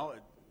already? Well,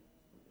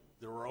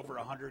 there were over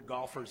 100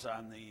 golfers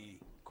on the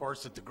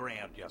course at the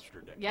Grand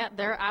yesterday. Yeah,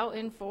 they're out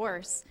in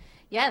force.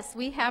 Yes,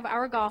 we have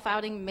our golf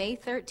outing May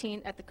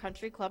 13th at the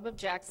Country Club of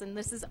Jackson.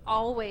 This is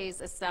always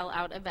a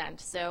sellout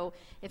event. So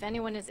if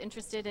anyone is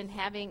interested in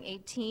having a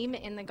team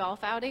in the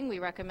golf outing, we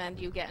recommend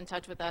you get in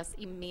touch with us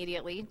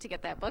immediately to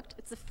get that booked.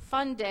 It's a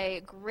fun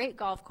day, great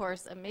golf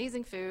course,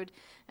 amazing food,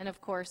 and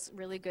of course,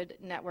 really good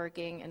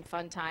networking and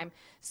fun time.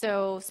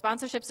 So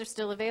sponsorships are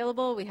still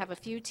available. We have a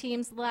few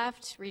teams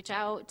left. Reach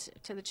out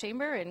to the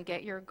chamber and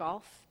get your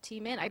golf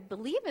team in. I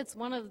believe it's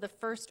one of the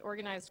first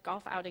organized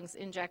golf outings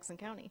in Jackson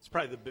County. It's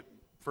probably the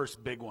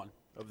first big one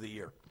of the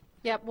year.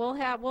 Yep,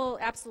 we'll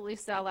absolutely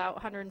sell out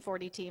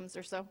 140 teams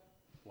or so.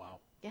 Wow.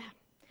 Yeah.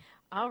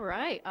 All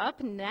right,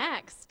 up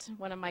next,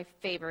 one of my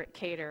favorite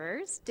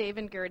caterers,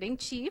 David Girding,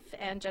 Chief,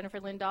 and Jennifer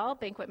Lindahl,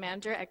 Banquet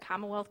Manager at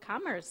Commonwealth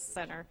Commerce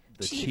Center.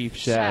 The chief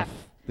chef.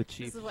 The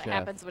chief This is what chef.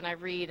 happens when I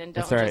read and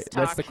don't That's all right. just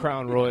talk. That's the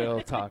Crown Royal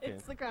talking.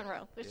 It's the Crown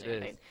Royal. The It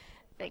champagne. is.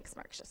 Thanks,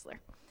 Mark Schisler.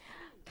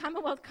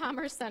 Commonwealth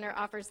Commerce Center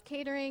offers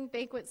catering,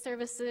 banquet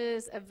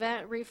services,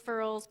 event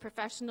referrals,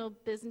 professional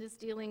business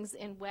dealings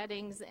in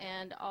weddings,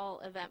 and all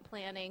event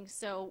planning.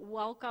 So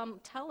welcome.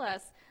 Tell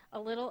us a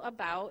little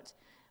about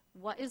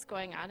what is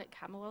going on at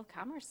Commonwealth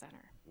Commerce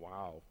Center.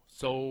 Wow.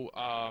 So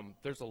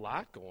there's a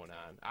lot going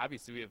on.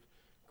 Obviously, we have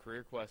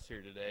Career Quest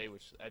here today,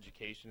 which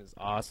education is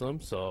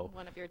awesome. So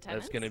One of your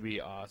tenants. that's going to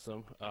be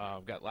awesome.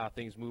 We've got a lot of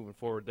things moving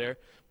forward there.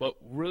 But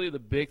really the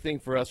big thing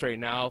for us right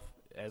now,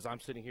 as I'm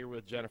sitting here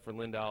with Jennifer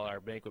Lindahl, our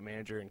banquet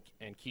manager,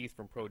 and Keith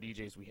from Pro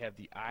DJs, we have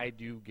the I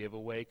Do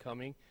giveaway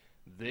coming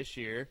this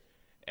year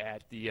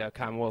at the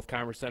Commonwealth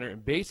Commerce Center.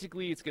 And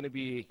basically it's going to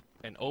be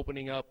an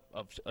opening up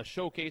of a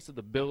showcase of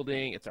the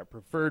building. It's our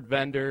preferred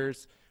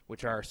vendors,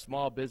 which are our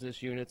small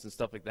business units and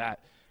stuff like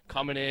that,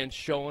 coming in,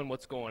 showing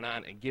what's going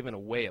on, and giving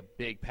away a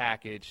big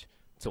package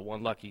to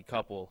one lucky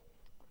couple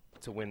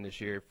to win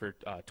this year for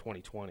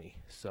 2020.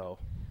 So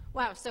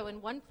Wow, so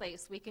in one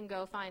place, we can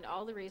go find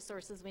all the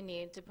resources we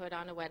need to put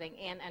on a wedding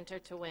and enter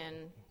to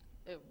win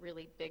a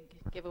really big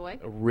giveaway?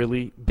 A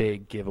really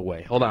big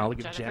giveaway. Hold on, I'll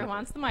give Jennifer Jennifer.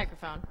 wants the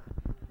microphone.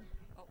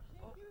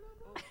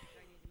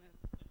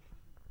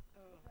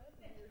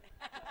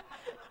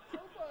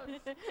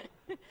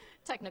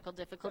 Technical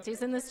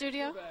difficulties in the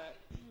studio.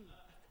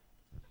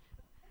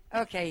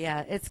 Okay,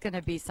 yeah, it's going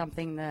to be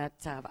something that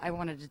I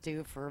wanted to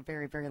do for a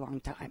very, very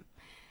long time.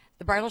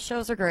 The bridal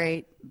shows are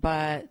great,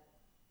 but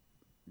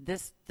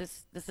this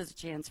is a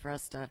chance for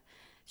us to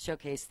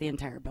showcase the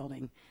entire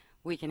building.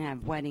 We can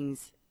have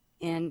weddings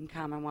in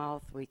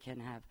Commonwealth. We can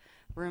have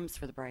rooms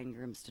for the bride and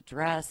grooms to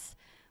dress.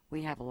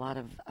 We have a lot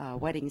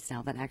of weddings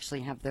now that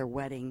actually have their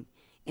wedding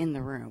in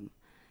the room.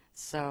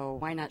 So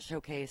why not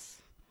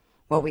showcase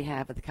what we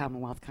have at the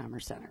Commonwealth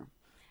Commerce Center?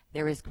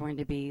 There is going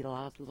to be a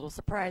lot of little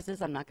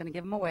surprises. I'm not going to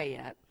give them away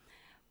yet,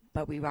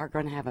 but we are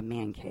going to have a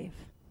man cave.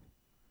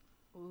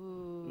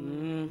 Ooh.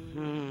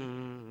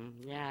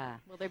 Mm-hmm. Yeah.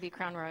 Will there be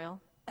Crown Royal?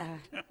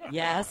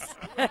 Yes.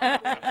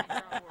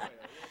 I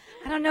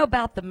don't know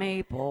about the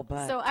maple,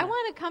 but So I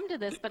want to come to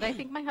this, but I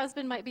think my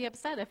husband might be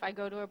upset if I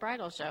go to a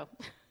bridal show.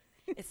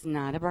 it's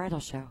not a bridal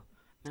show.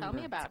 Tell me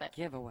Remember, about it's a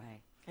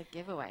giveaway. A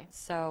giveaway.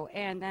 So,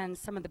 and then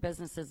some of the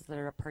businesses that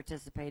are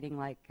participating,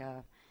 like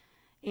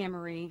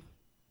Anne-Marie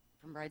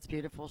from Brides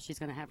Beautiful, she's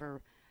going to have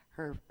her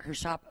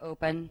shop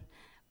open.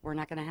 We're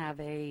not going to have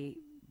a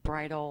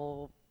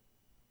bridal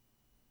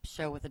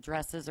show with the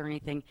dresses or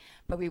anything,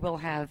 but we will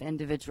have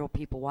individual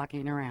people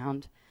walking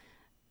around,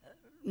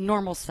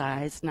 normal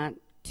size, not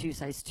 2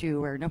 size 2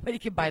 where nobody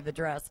can buy the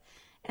dress,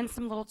 and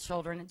some little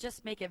children, and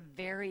just make it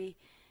very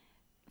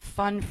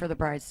fun for the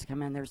brides to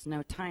come in. There's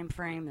no time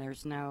frame.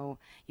 There's no,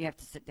 you have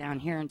to sit down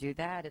here and do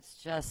that. It's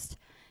just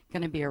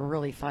going to be a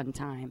really fun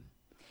time.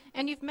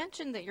 And you've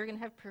mentioned that you're going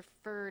to have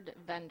preferred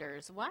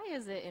vendors. Why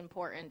is it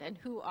important, and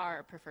who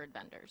are preferred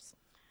vendors?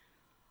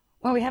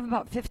 Well, we have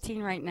about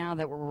 15 right now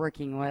that we're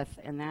working with,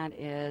 and that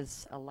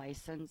is a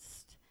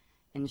licensed,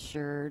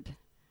 insured,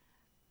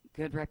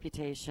 good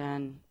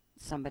reputation,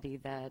 somebody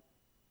that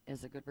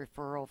is a good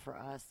referral for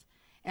us,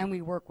 and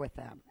we work with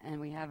them. And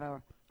we have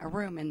a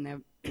room in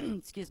the,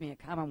 at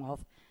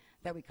Commonwealth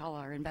that we call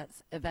our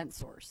event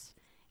source.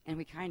 And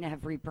we kind of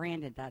have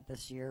rebranded that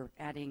this year,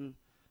 adding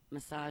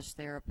massage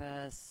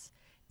therapists,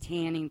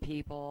 tanning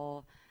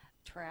people,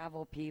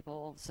 travel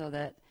people, so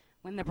that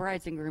when the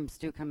brides and grooms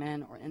do come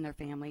in, or in their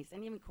families,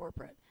 and even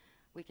corporate,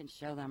 we can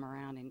show them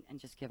around and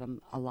just give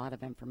them a lot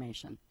of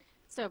information.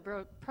 So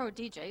Pro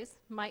DJs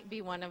might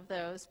be one of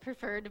those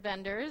preferred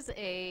vendors,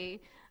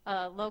 a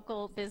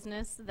local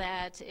business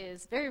that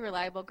is very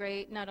reliable,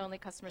 great, not only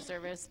customer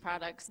service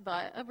products,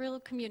 but a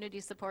real community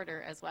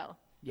supporter as well.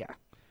 Yeah,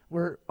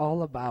 we're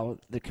all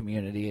about the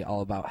community,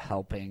 all about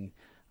helping,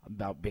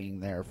 about being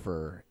there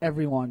for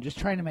everyone, just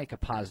trying to make a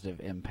positive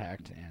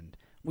impact. And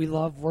we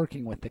love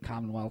working with the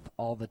Commonwealth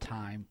all the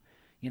time.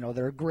 You know,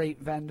 they're a great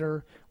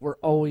vendor. We're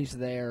always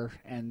there,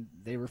 and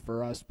they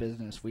refer us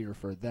business. We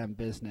refer them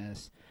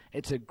business.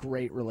 It's a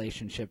great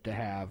relationship to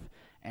have.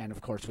 And,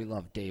 of course, we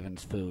love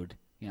Davin's food.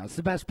 You know, it's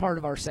the best part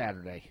of our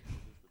Saturday.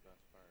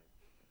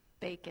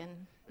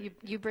 Bacon.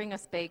 You bring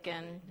us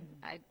bacon.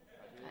 I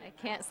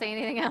can't say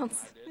anything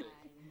else.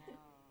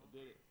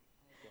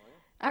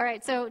 All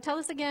right, so tell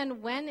us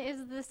again, when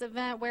is this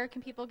event? Where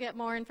can people get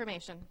more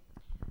information?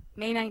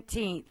 May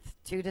 19th,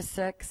 2 to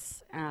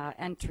 6,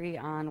 entry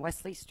on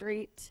Wesley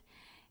Street.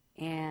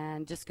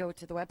 And just go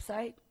to the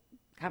website,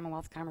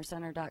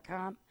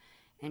 CommonwealthCommerceCenter.com,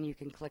 and you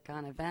can click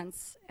on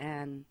events.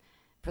 And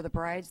for the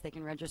brides, they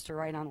can register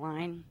right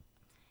online.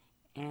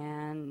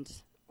 And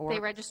or They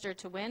register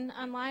to win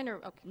online, or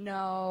okay,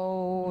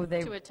 no,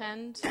 they to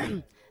attend?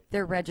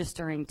 they're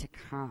registering to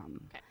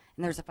come. Okay.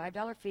 And there's a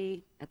 $5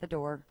 fee at the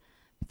door,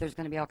 but there's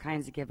going to be all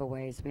kinds of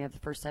giveaways. We have the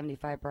first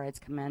 75 brides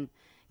come in,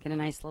 get a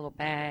nice little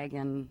bag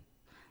and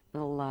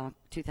little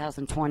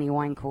 2020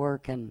 wine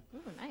cork. And Ooh,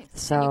 nice.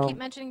 So you keep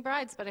mentioning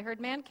brides, but I heard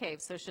man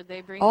cave, so should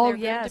they bring oh their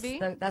groom yes, to be?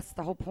 that's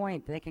the whole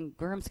point.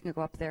 Grooms can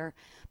go up there,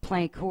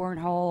 play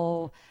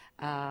cornhole,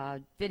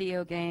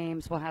 video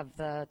games. We'll have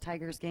the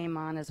Tigers game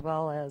on, as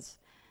well as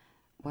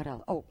what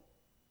else? Oh,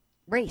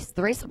 race.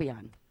 The race will be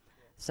on.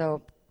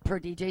 So Pro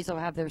DJs will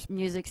have their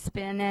music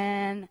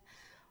spinning.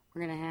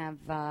 We're gonna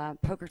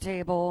have poker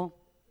table.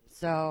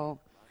 So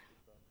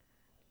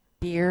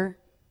beer,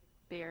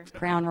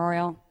 Crown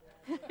Royal.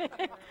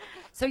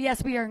 So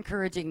yes, we are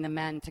encouraging the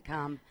men to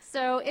come.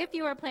 So if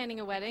you are planning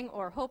a wedding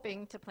or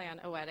hoping to plan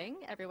a wedding,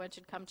 everyone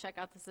should come check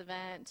out this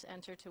event,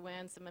 enter to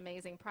win some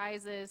amazing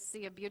prizes,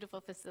 see a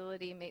beautiful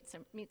facility, meet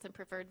some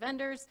preferred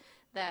vendors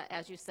that,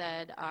 as you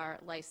said, are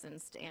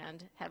licensed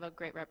and have a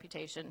great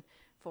reputation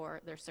for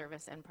their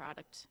service and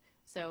product.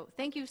 So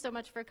thank you so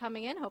much for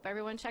coming in. Hope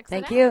everyone checks it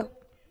out. Thank you.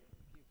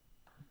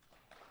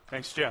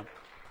 Thanks, Jim.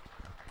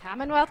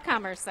 Commonwealth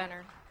Commerce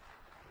Center.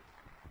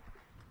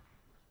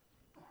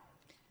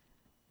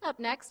 Up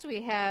next,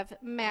 we have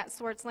Matt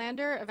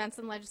Swartzlander, Events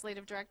and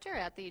Legislative Director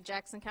at the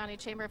Jackson County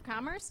Chamber of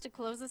Commerce, to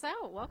close us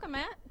out. Welcome,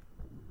 Matt.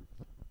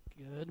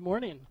 Good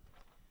morning.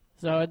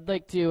 So I'd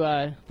like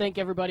to thank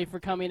everybody for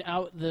coming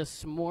out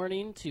this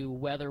morning to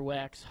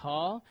Weatherwax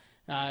Hall.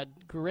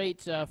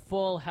 Great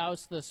full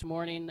house this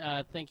morning.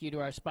 Thank you to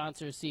our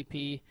sponsors,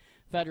 CP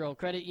Federal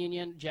Credit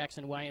Union,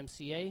 Jackson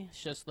YMCA,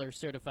 Schussler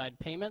Certified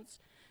Payments,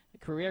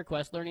 Career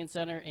Quest Learning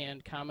Center,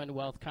 and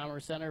Commonwealth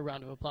Commerce Center.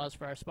 Round of applause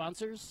for our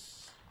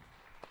sponsors.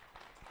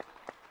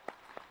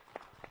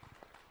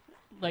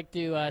 I'd like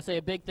to say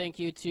a big thank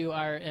you to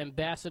our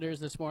ambassadors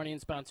this morning,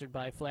 sponsored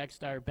by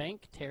Flagstar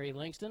Bank, Terry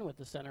Langston with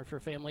the Center for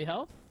Family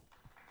Health.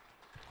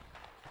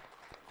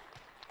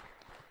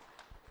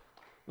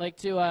 I'd like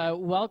to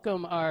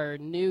welcome our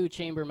new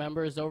chamber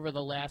members over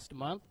the last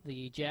month,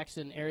 the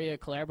Jackson Area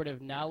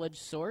Collaborative Knowledge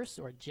Source,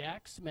 or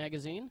JAX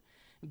magazine,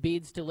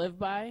 Beads to Live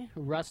By,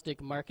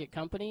 Rustic Market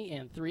Company,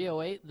 and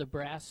 308 The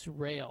Brass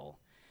Rail.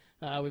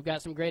 We've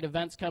got some great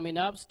events coming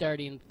up,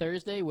 starting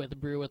Thursday with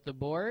Brew with the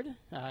Board.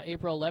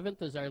 April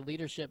 11th is our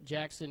Leadership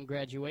Jackson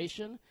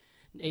graduation.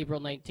 April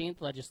 19th,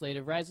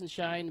 Legislative Rise and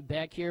Shine.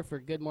 Back here for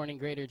Good Morning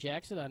Greater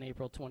Jackson on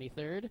April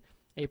 23rd.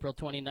 April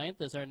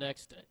 29th is our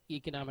next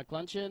Economic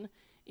Luncheon.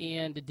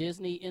 And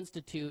Disney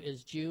Institute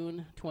is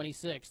June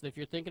 26th. If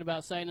you're thinking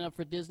about signing up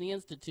for Disney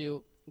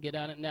Institute, get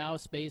on it now.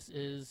 Space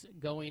is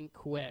going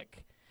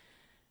quick.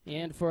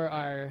 And for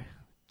our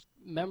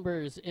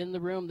members in the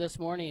room this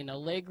morning,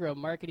 Allegra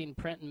Marketing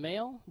Print and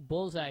Mail,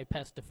 Bullseye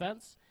Pest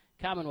Defense,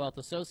 Commonwealth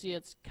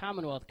Associates,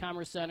 Commonwealth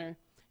Commerce Center,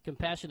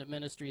 Compassionate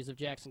Ministries of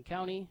Jackson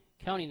County,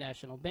 County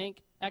National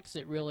Bank,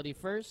 Exit Realty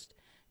First,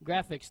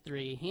 Graphics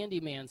 3,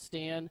 Handyman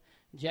Stan,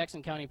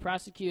 Jackson County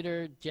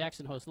Prosecutor,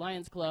 Jackson Host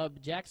Lions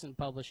Club, Jackson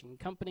Publishing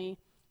Company,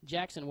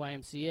 Jackson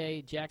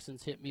YMCA,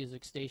 Jackson's Hit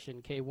Music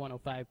Station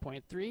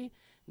K105.3,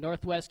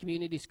 Northwest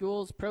Community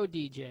Schools, Pro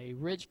DJ,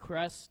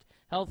 Ridgecrest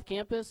Health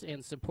Campus,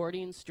 and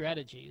Supporting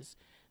Strategies.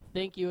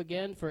 Thank you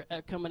again for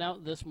coming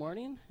out this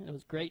morning. It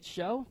was a great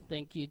show.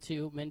 Thank you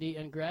to Mindy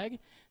and Greg.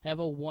 Have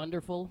a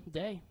wonderful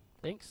day.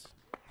 Thanks.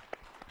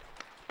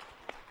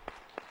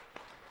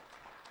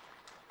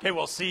 Okay,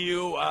 we'll see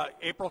you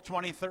April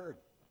 23rd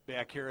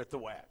back here at the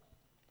WAC.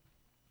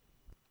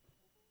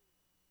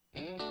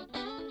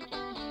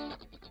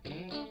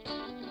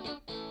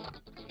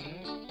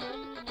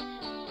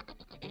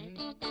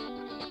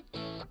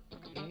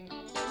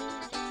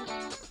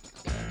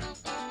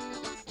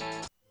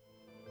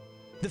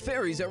 The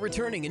Fairies are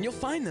returning, and you'll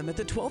find them at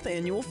the 12th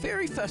Annual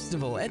Fairy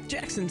Festival at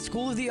Jackson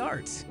School of the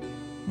Arts.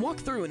 Walk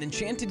through an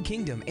enchanted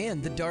kingdom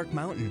and the Dark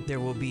Mountain.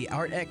 There will be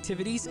art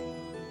activities,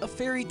 a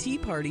fairy tea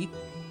party,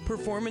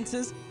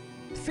 performances,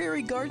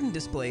 fairy garden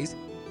displays,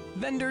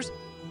 vendors,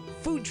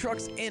 food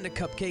trucks, and a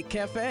cupcake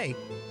cafe.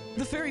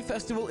 The Fairy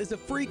Festival is a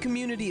free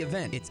community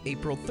event. It's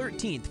April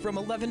 13th from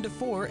 11 to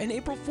 4 and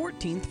April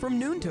 14th from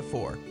noon to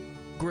 4.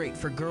 Great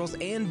for girls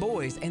and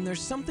boys, and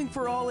there's something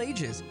for all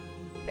ages.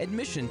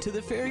 Admission to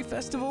the Fairy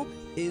Festival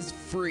is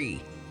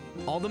free.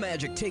 All the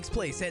magic takes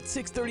place at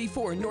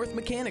 634 North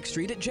Mechanic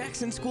Street at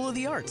Jackson School of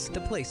the Arts,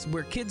 the place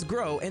where kids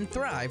grow and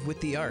thrive with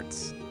the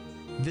arts.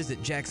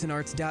 Visit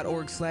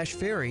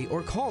jacksonarts.org/fairy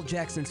or call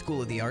Jackson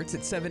School of the Arts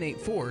at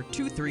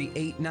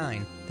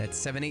 784-2389. That's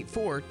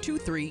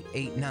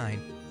 784-2389.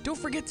 Don't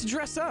forget to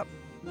dress up.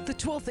 The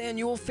 12th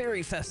Annual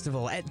Fairy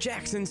Festival at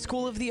Jackson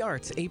School of the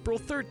Arts, April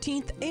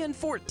 13th and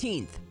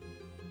 14th.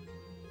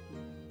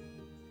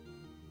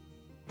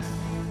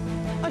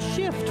 A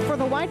shift for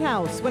the White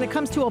House when it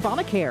comes to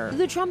Obamacare.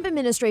 The Trump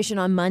administration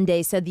on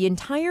Monday said the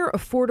entire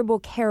Affordable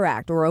Care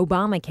Act, or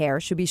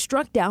Obamacare, should be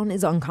struck down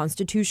as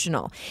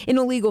unconstitutional. In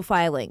a legal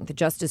filing, the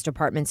Justice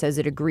Department says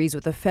it agrees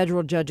with a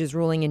federal judge's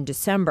ruling in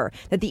December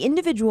that the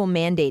individual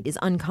mandate is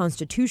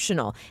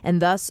unconstitutional,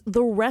 and thus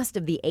the rest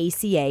of the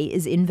ACA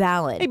is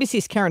invalid.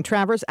 ABC's Karen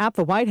Travers at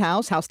the White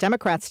House. House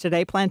Democrats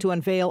today plan to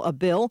unveil a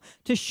bill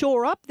to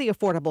shore up the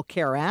Affordable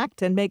Care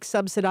Act and make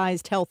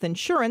subsidized health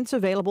insurance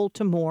available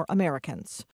to more Americans.